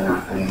it,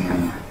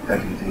 and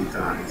getting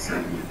data and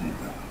sending the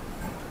data.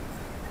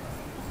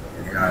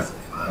 Yes.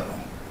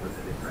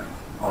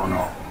 Oh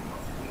no.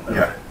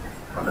 Yeah.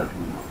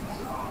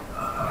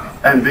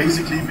 And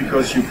basically,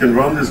 because you can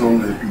run this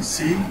on the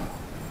PC,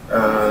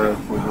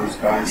 for those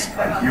guys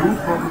like you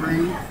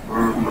probably,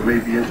 or who may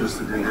be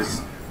interested in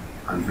this,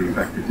 and bring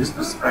back to this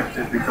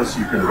perspective, because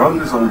you can run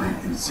this on the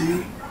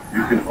PC,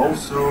 you can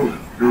also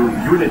do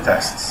unit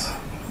tests,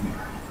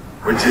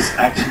 which is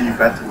actually a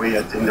better way,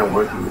 I think, than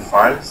working with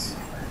files.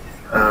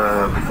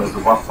 Because the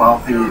WAV file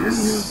thing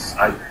is,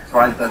 I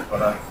tried that,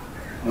 but I'm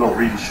not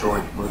really sure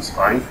it works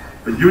fine.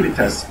 But unit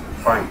tests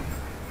fine,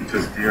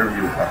 because there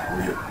you have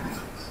all your controls.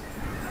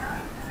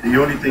 The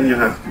only thing you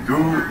have to do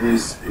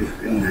is,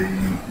 if in the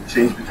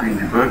change between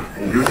debug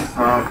and unit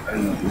file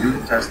and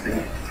unit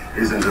testing,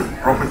 is in the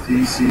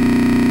properties here,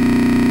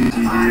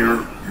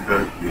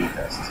 debug unit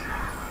test.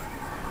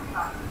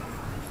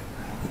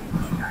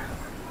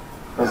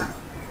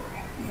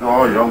 So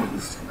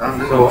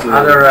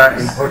other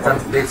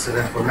important bits of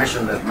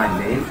information that might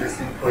be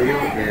interesting for you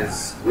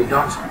is we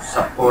don't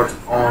support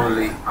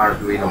only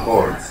Arduino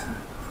boards.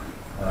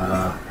 We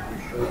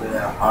show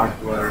the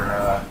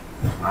hardware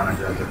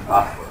manager, the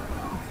platform.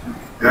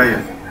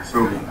 Yeah.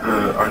 So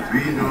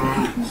Arduino,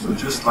 so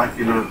just like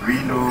in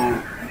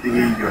Arduino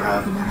thingy, you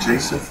have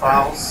JSON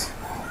files.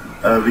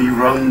 We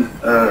run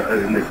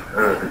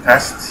a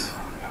test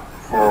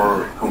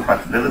for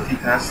compatibility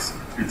tests.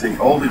 We take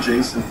all the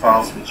JSON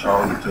files which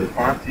are on the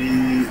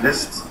third-party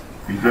list,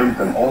 we dump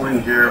them all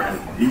in here, and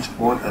for each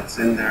board that's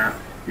in there,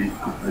 we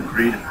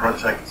create a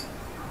project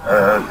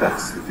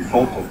that's the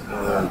default of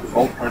the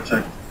default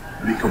project.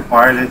 We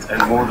compile it,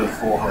 and more than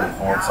 400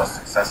 boards are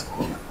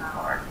successfully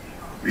compiled.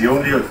 We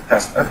only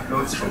test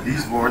uploads for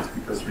these boards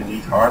because we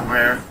need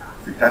hardware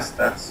to test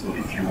that. So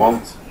if you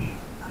want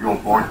your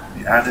board to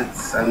be added,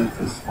 send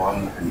us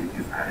one, and you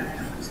can add it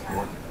to this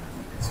board.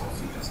 It's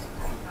also just a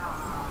problem.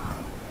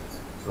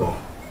 So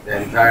the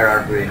entire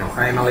Arduino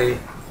family,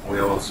 we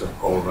also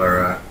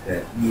cover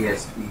the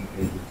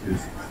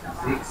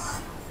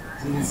ESP8266,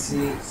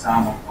 Teensy,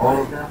 some of all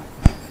of them,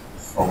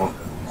 some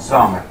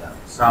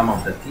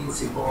of the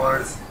Teensy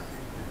boards.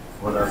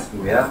 What else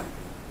do we have?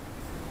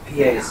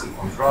 PAC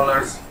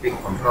controllers, big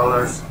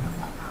controllers.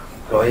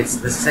 So it's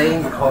the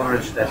same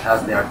coverage that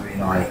has the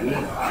Arduino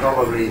IDE,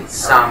 probably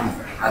some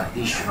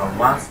additional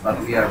ones, but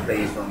we are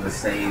based on the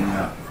same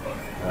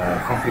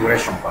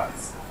configuration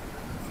parts.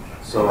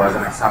 So as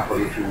an example,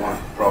 if you want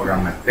to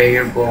program a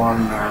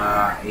Fairbone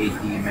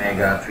 80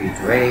 mega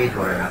 328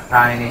 or a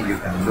tiny, you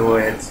can do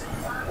it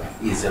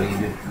easily.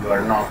 You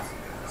are not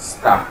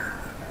stuck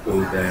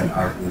to the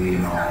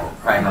Arduino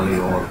family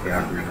or the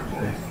Arduino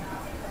board.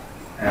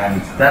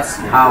 And that's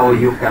how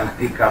you can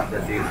pick up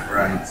the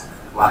different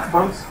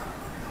platforms.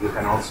 You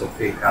can also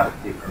pick up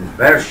different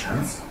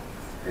versions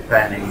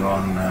depending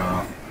on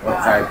what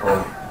type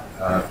of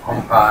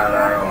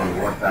compiler or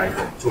what type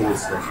of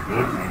tools that you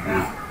need.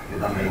 Maybe you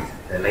don't need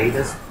the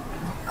latest.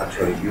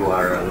 Actually, you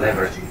are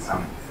leveraging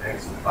some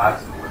extra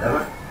parts or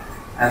whatever.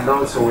 And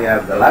also we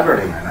have the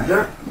library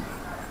manager,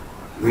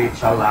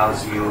 which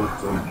allows you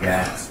to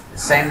get the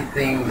same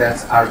thing that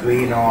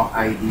Arduino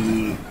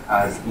IDE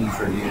has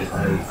introduced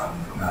with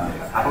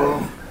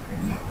Apple,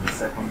 the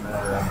second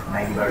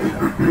main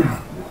version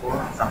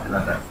before, something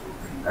like that.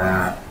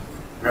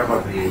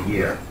 Probably a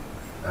year,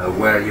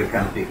 where you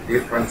can pick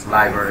different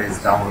libraries,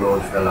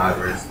 download the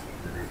libraries,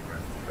 the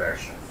different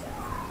versions.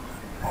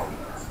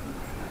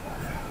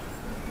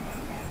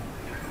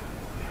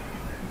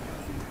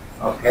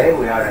 Okay,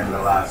 we are in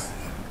the last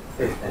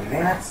 15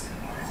 minutes.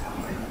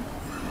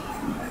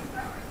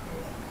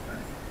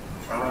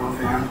 Shall I run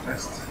the unit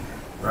test?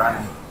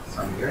 Running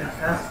some unit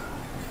tests,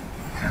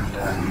 and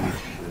then we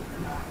should.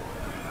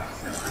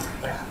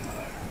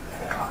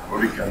 Or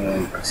we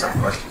can accept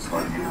questions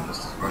while the unit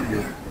test is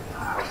running.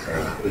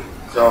 Okay.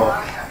 So,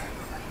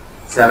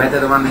 se avete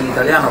domande in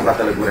italiano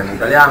fatele pure in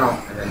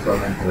italiano,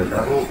 eventualmente le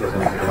traduco, se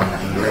avete domande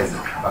in inglese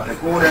fate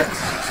pure.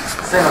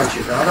 Se non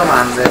ci sono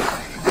domande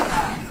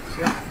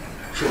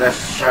ci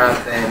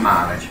lasciate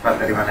male, ci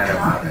fate rimanere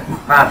male.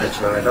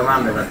 Fateci le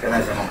domande perché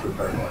noi siamo qui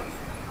per voi.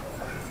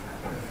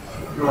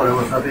 Io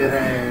volevo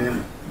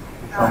sapere,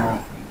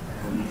 diciamo,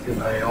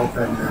 è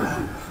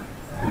open,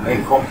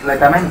 È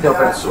completamente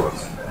open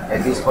source, è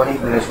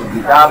disponibile su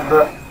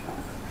GitHub,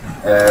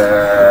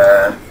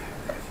 è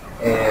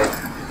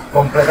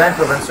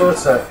completamente open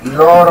source.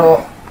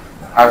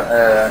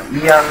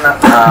 Ian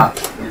ha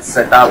il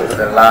setup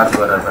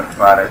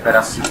dell'hardware per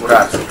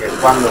assicurarsi che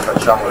quando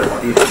facciamo le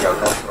modifiche al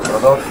nostro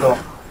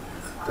prodotto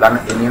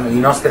i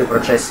nostri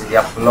processi di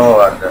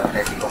upload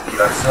e di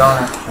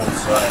compilazione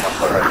funzionino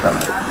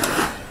correttamente.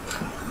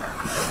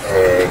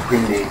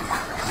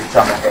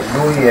 diciamo che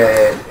lui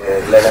è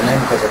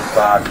l'elemento che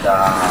fa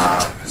da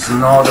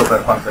snodo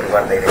per quanto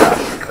riguarda i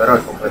reati, però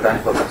è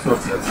completamente open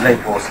source, lei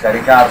può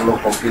scaricarlo,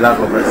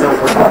 compilarlo per sé o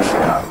può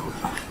modificarlo.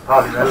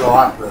 A livello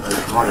hardware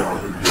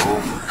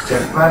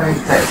Per fare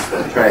il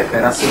test, cioè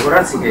per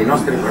assicurarsi che i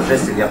nostri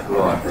processi di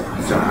upload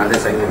funzionano, ad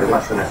esempio vi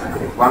faccio un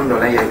esempio, quando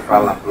lei fa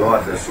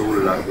l'upload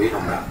sull'Arduino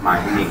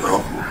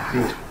Micro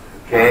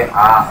che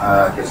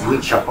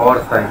switcha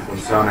porta in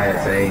funzione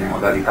se è in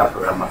modalità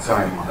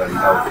programmazione o in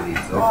modalità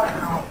utilizzo,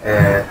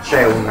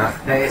 c'è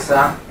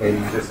un'attesa che è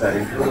necessario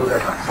introdurre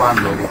tra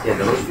quando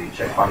richiede lo switch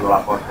e quando la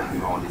porta è di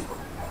nuovo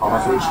disponibile. Fa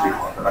una switch di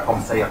porta da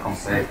COM6 a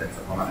COM7,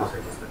 insomma una cosa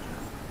di questo genere.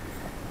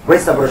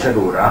 Questa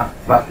procedura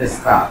va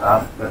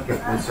testata perché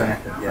funzioni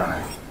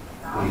effettivamente,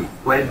 quindi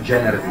quel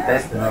genere di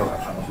test noi lo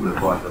facciamo sulle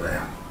board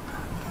vere,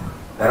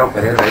 però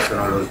per il resto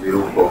noi lo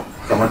sviluppo,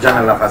 siamo già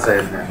nella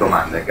fase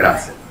domande,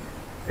 grazie.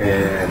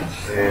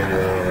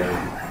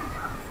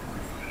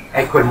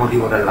 Ecco il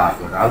motivo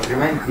dell'hardware,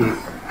 altrimenti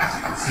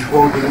si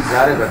può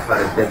utilizzare per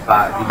fare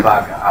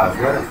debug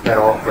hardware,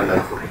 però quello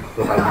è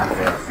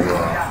totalmente a suo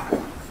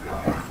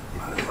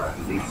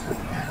giudizio.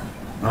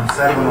 Non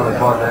servono le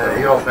board,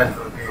 io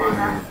penso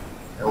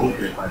è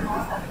utile fare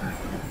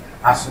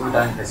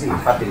assolutamente sì,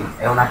 infatti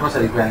è una cosa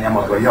di cui andiamo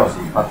orgogliosi,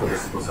 il fatto che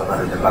si possa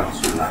fare debug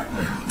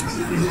sull'hardware.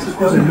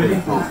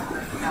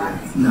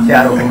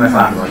 Chiaro come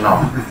fanno?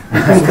 No.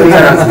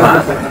 Scrivere a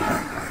smart.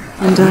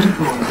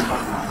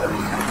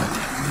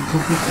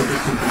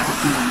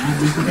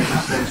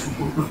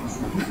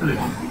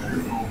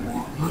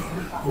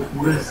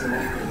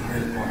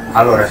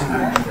 Allora,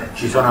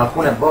 ci sono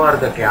alcune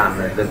board che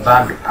hanno il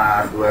debug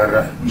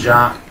hardware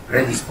già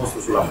predisposto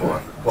sulla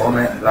board,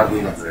 come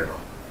l'Arduino 0.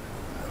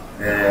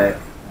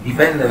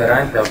 Dipende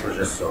veramente dal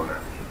processore.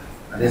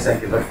 Ad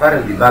esempio, per fare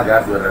il debug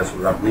hardware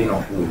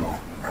sull'Arduino 1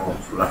 o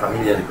sulla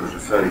famiglia di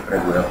processori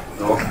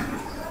 328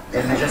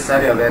 è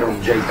necessario avere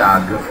un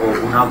JTAG o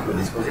un altro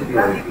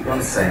dispositivo che ti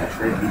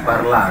consente di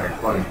parlare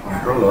con il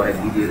controllore e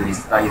di dirgli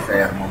stai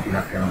fermo fino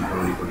a che non te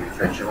lo dico io,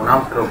 cioè c'è un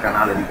altro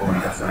canale di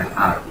comunicazione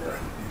hardware,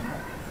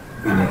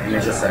 quindi è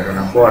necessaria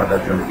una board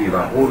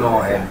aggiuntiva.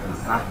 Uno è il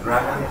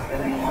Snapdragon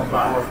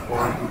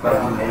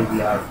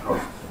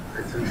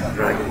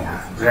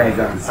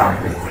Dragon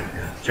something.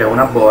 C'è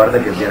una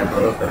board che viene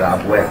prodotta da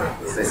web,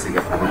 stessi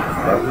che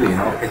producono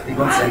l'Arduino, che ti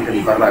consente di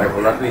parlare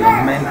con l'Arduino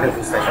mentre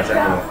tu stai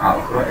facendo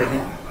altro e di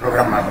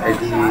programmare e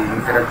di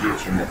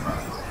interagirci in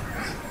dettaglio.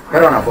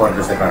 Però è una board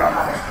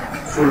separata.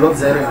 Sullo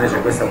 0 invece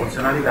questa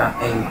funzionalità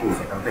è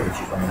inclusa, tant'è che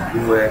ci sono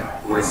due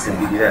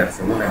USB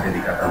diverse, una è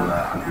dedicata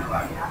al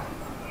debugging,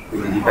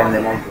 quindi dipende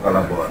molto dalla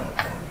board.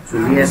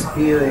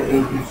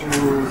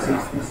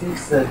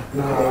 Sull'ESP8266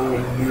 do they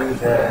use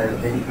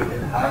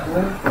dedicated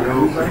hardware?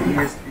 No, the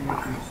ESP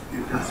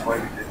that's why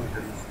we didn't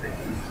take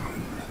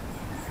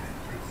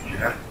you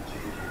have to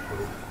change the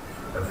code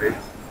a bit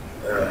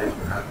and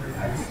you have to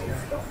install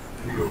stuff.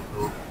 We don't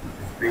know,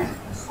 it's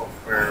basically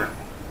software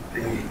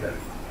thingy that I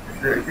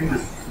think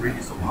there's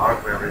really some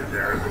hardware in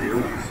there, but they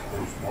only use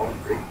one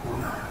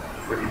breakpoint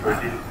for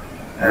debugging.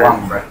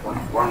 One breakpoint.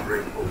 One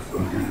breakpoint, so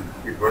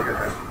the burger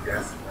has to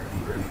guess like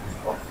you're going to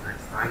stop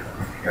next time.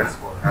 That's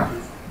what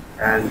happens.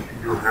 And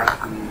you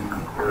have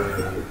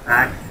to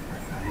tag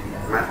the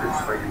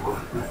methods where you want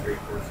to put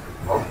breakpoints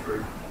with one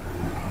break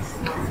and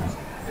something else.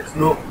 It's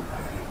not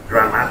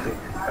dramatic,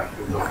 it's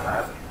definitely not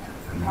bad.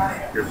 And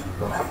it gives you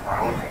lots of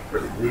power,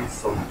 but it needs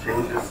some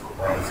changes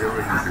about zero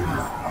using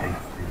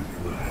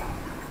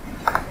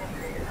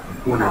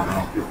Una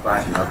sono più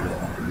facili, altre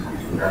sono più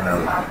difficili da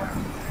andare.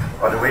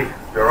 By the way,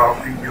 there are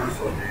videos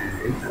on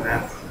the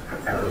internet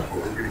and on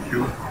YouTube.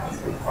 You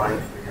can find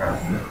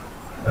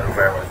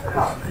where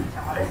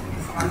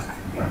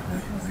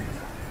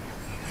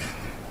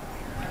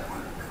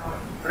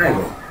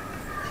Prego.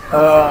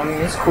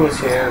 Mi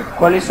scusi,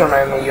 quali sono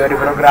i migliori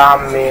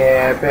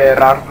programmi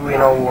per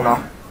Arduino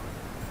 1?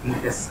 In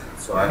che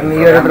senso? I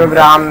migliori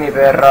programmi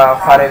per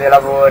fare dei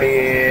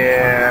lavori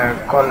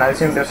con ad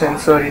esempio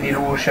sensori di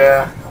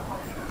luce?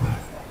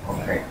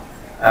 Ok.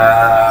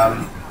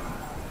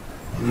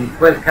 In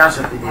quel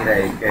caso ti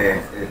direi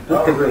che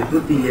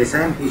tutti gli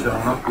esempi sono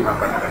un'ottima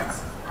partenza,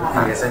 tutti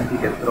gli esempi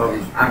che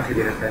trovi anche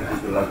direttamente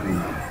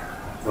sull'Arduino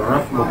sono un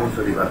ottimo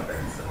punto di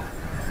partenza.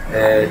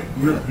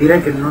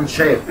 Direi che non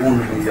c'è un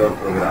miglior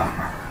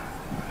programma,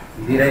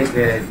 direi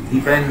che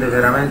dipende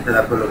veramente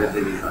da quello che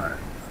devi fare.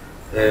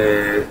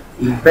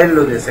 Il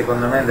bello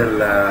secondo me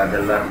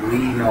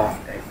dell'Arduino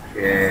è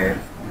che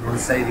non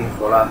sei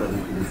vincolato ad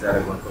utilizzare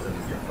qualcosa che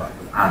già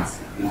fatto, anzi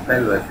il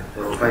bello è che te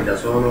lo fai da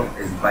solo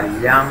e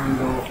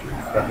sbagliando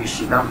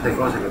capisci tante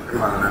cose che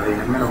prima non avevi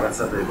nemmeno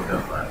pensato di poter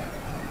fare.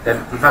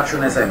 Ti faccio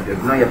un esempio,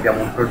 noi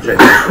abbiamo un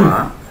progetto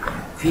qua,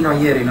 fino a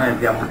ieri noi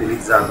abbiamo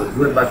utilizzato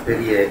 2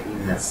 batterie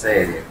in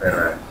serie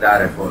per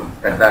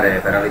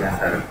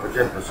alimentare il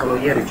progetto, solo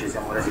ieri ci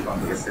siamo resi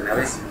conto che se ne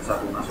avessimo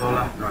usato una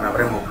sola non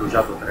avremmo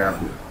bruciato 3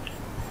 Arduino.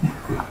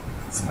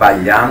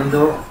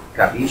 Sbagliando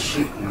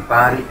capisci,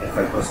 impari e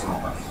fai il prossimo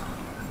passo.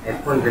 E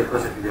poi le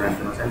cose ti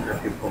diventano sempre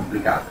più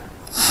complicate.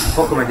 Un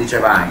po' come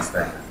diceva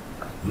Einstein,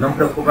 non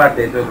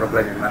preoccuparti dei tuoi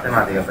problemi in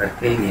matematica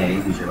perché i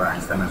miei, diceva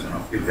Einstein,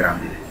 sono più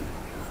grandi di te.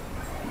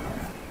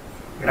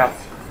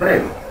 Grazie.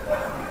 Prego.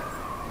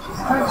 Ci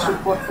sta il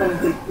supporto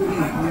del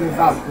turismo,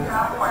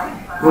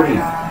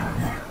 Curie.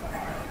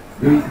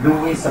 Do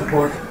we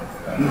support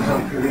use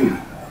of Curie in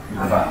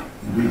the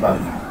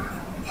Bible?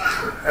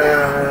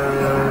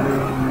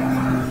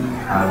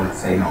 I would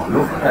say no.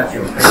 Look at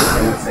your face,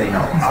 I would say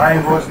no. I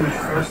wasn't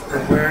first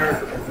aware of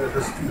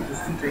the two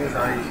things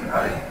I'm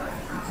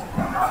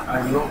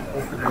not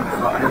confident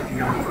about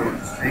anything I'm going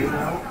to say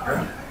now.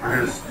 Yeah?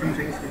 There's two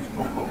things which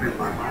pop up in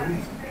my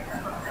mind.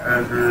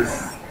 There's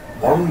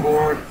one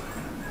board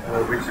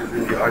which is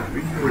in the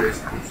Arduino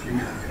list, which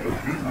uses a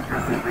completely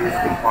different way of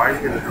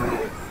compiling, and I don't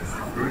know if it's a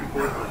third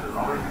board or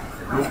another. I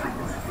don't think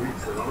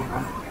it's another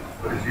one,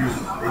 but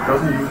it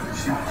doesn't use the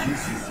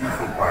GCC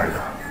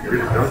compiler. If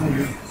it doesn't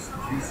use the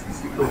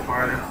GCC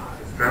compiler,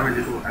 there's very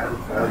little added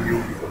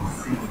value because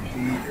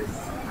CPP is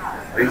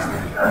based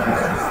on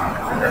GCC.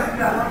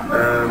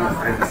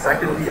 And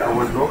secondly, I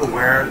was not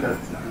aware that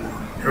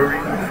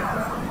Turing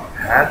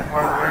had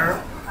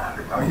hardware.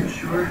 Are you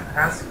sure it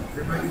has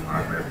debugging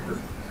hardware?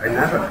 Because I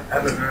never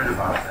ever heard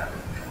about that.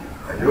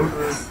 I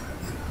noticed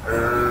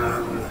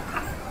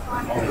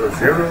on the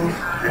zero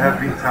they have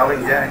been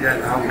telling, yeah,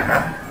 now we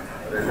have,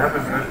 but I never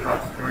heard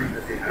about the story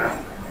that they have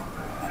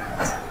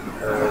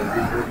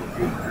debugging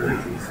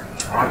capabilities,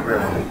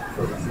 hardware on it.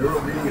 So the zero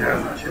really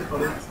has a chip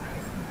on it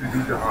to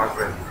do the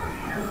hardware.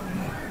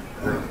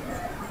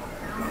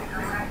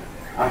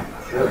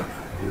 Sure.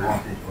 You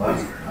want it to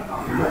ask?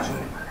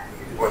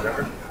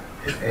 Whatever.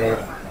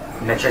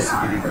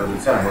 Necessiti di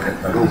traduzione, vuoi che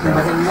traduca?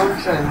 Ma che non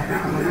c'è.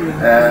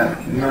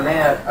 Non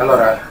è,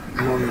 allora,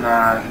 non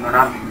ha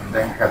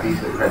ben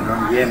capito, cioè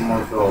non gli è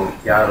molto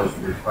chiaro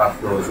sul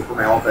fatto, su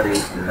come operi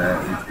il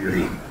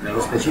Fury. Nello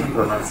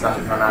specifico non ha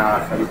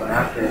capito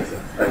neanche se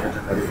stai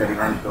facendo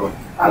riferimento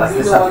alla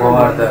stessa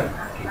board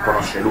che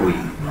conosce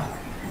lui.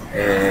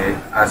 Se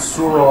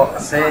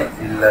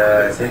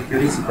il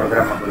Fury si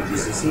programma con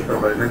GCC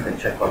probabilmente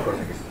c'è qualcosa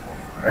che si può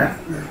fare.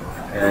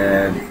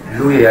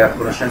 Lui è a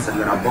conoscenza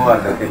di una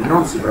board che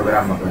non si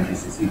programma con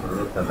GCC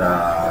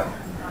prodotta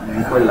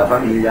in quella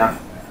famiglia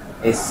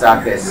e sa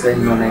che se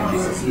non è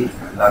GCC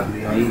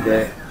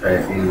l'Arduinoide,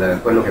 cioè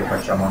quello che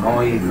facciamo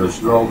noi, lo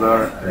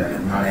Sloeber,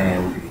 non è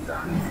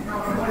utilizzabile.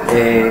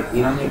 E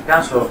in ogni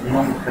caso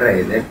non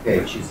crede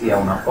che ci sia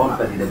una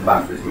porta di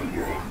debug sul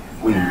Fury,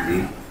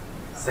 quindi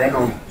se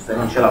non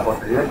c'è la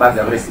porta di debug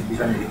avresti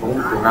bisogno di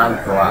comunque un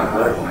altro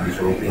hardware, come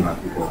dicevo prima,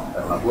 tipo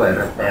per la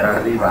VR, per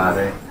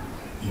arrivare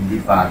in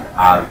debug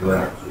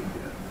hardware.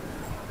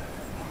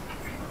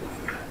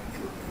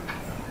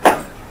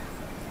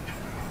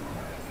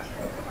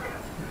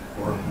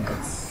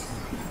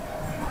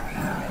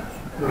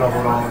 Io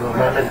lavoro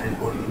normalmente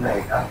con il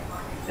Mega.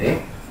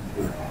 Sì,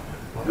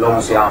 lo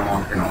usiamo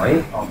anche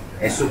noi.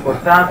 È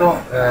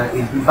supportato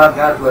il debug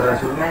hardware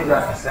sul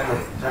Mega,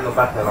 essendo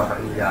parte della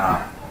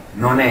famiglia,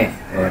 non è,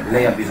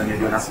 lei ha bisogno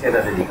di una scheda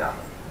dedicata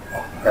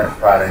per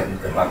fare il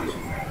debug sul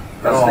Mega.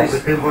 No,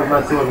 queste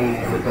informazioni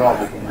le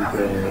trovo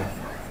comunque.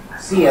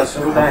 Sì,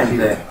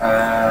 assolutamente.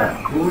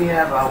 Do we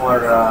have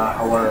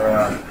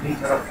our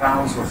Twitter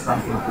accounts or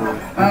something to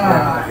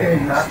get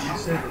in touch?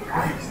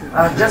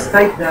 Just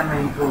type them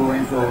into.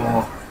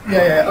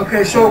 Yeah.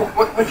 Okay. So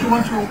what you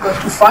want to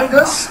find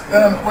us?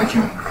 What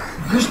you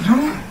just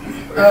do?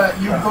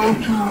 You go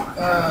to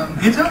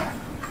GitHub,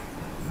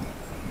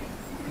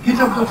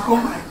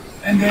 github.com,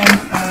 and then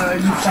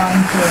you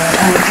find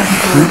our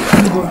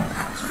technical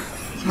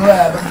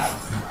lab.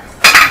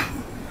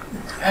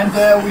 And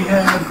we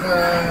have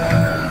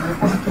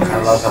repositories. A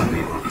lot of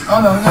people. Oh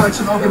no,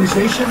 it's an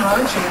organization,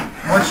 right? So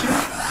watch it.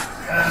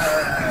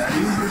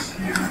 Users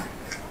here.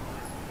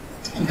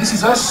 So this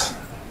is us.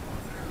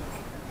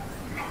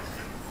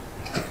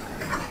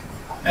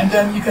 And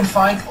then you can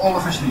find all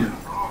of us here.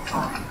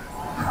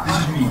 This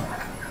is me.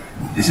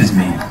 This is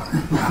me.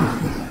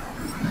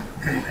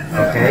 Okay.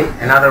 Okay.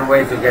 Another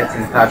way to get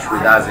in touch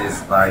with us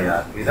is by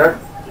Twitter.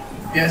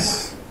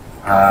 Yes.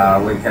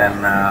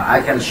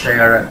 I can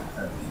share.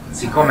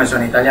 Siccome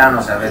sono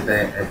italiano, se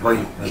avete, e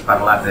voi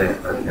parlate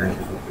praticamente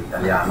tutto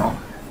italiano,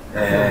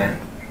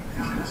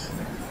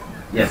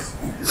 yes,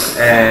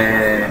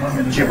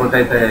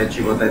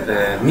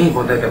 mi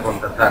potete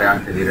contattare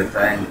anche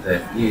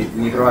direttamente,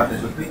 mi trovate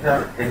su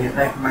Twitter, can you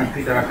type my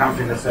Twitter account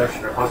in the search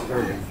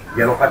repository?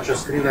 Glielo faccio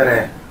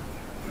scrivere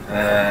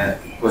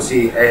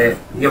così,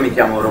 io mi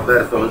chiamo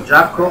Roberto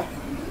Loggiacco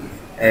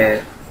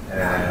e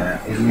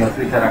il mio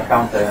Twitter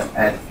account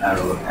è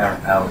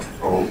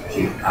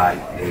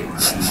 @rlogicalcco.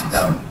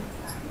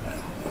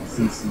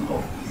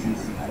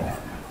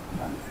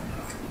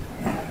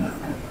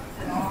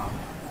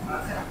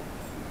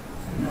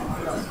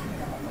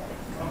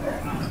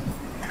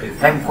 Il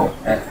tempo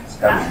è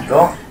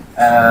scaduto.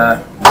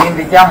 Vi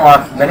invitiamo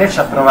a venirci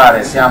a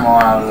trovare, siamo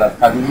al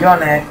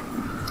padiglione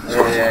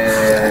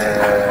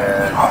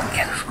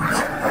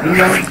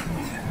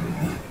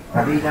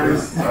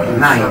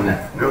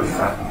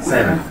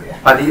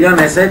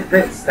Padiglione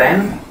 7,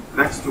 stand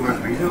Next to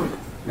Arduino.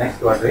 next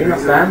to Arduino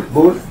stand,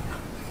 booth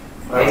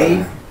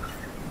A,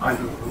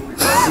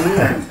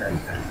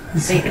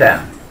 C10.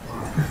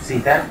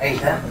 C10,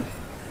 A10.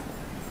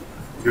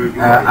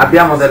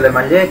 Abbiamo delle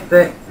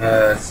magliette,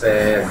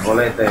 se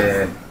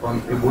volete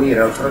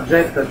contribuire al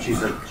progetto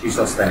ci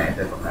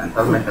sostenete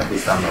fondamentalmente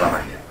acquistando la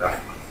maglietta,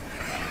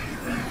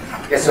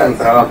 che sono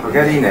tra l'altro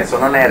carine,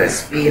 sono nere,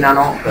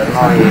 spinano, per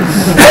noi,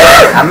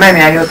 a me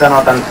mi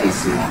aiutano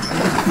tantissimo.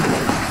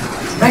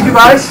 Thank you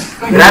guys.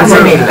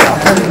 Grazie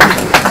mille.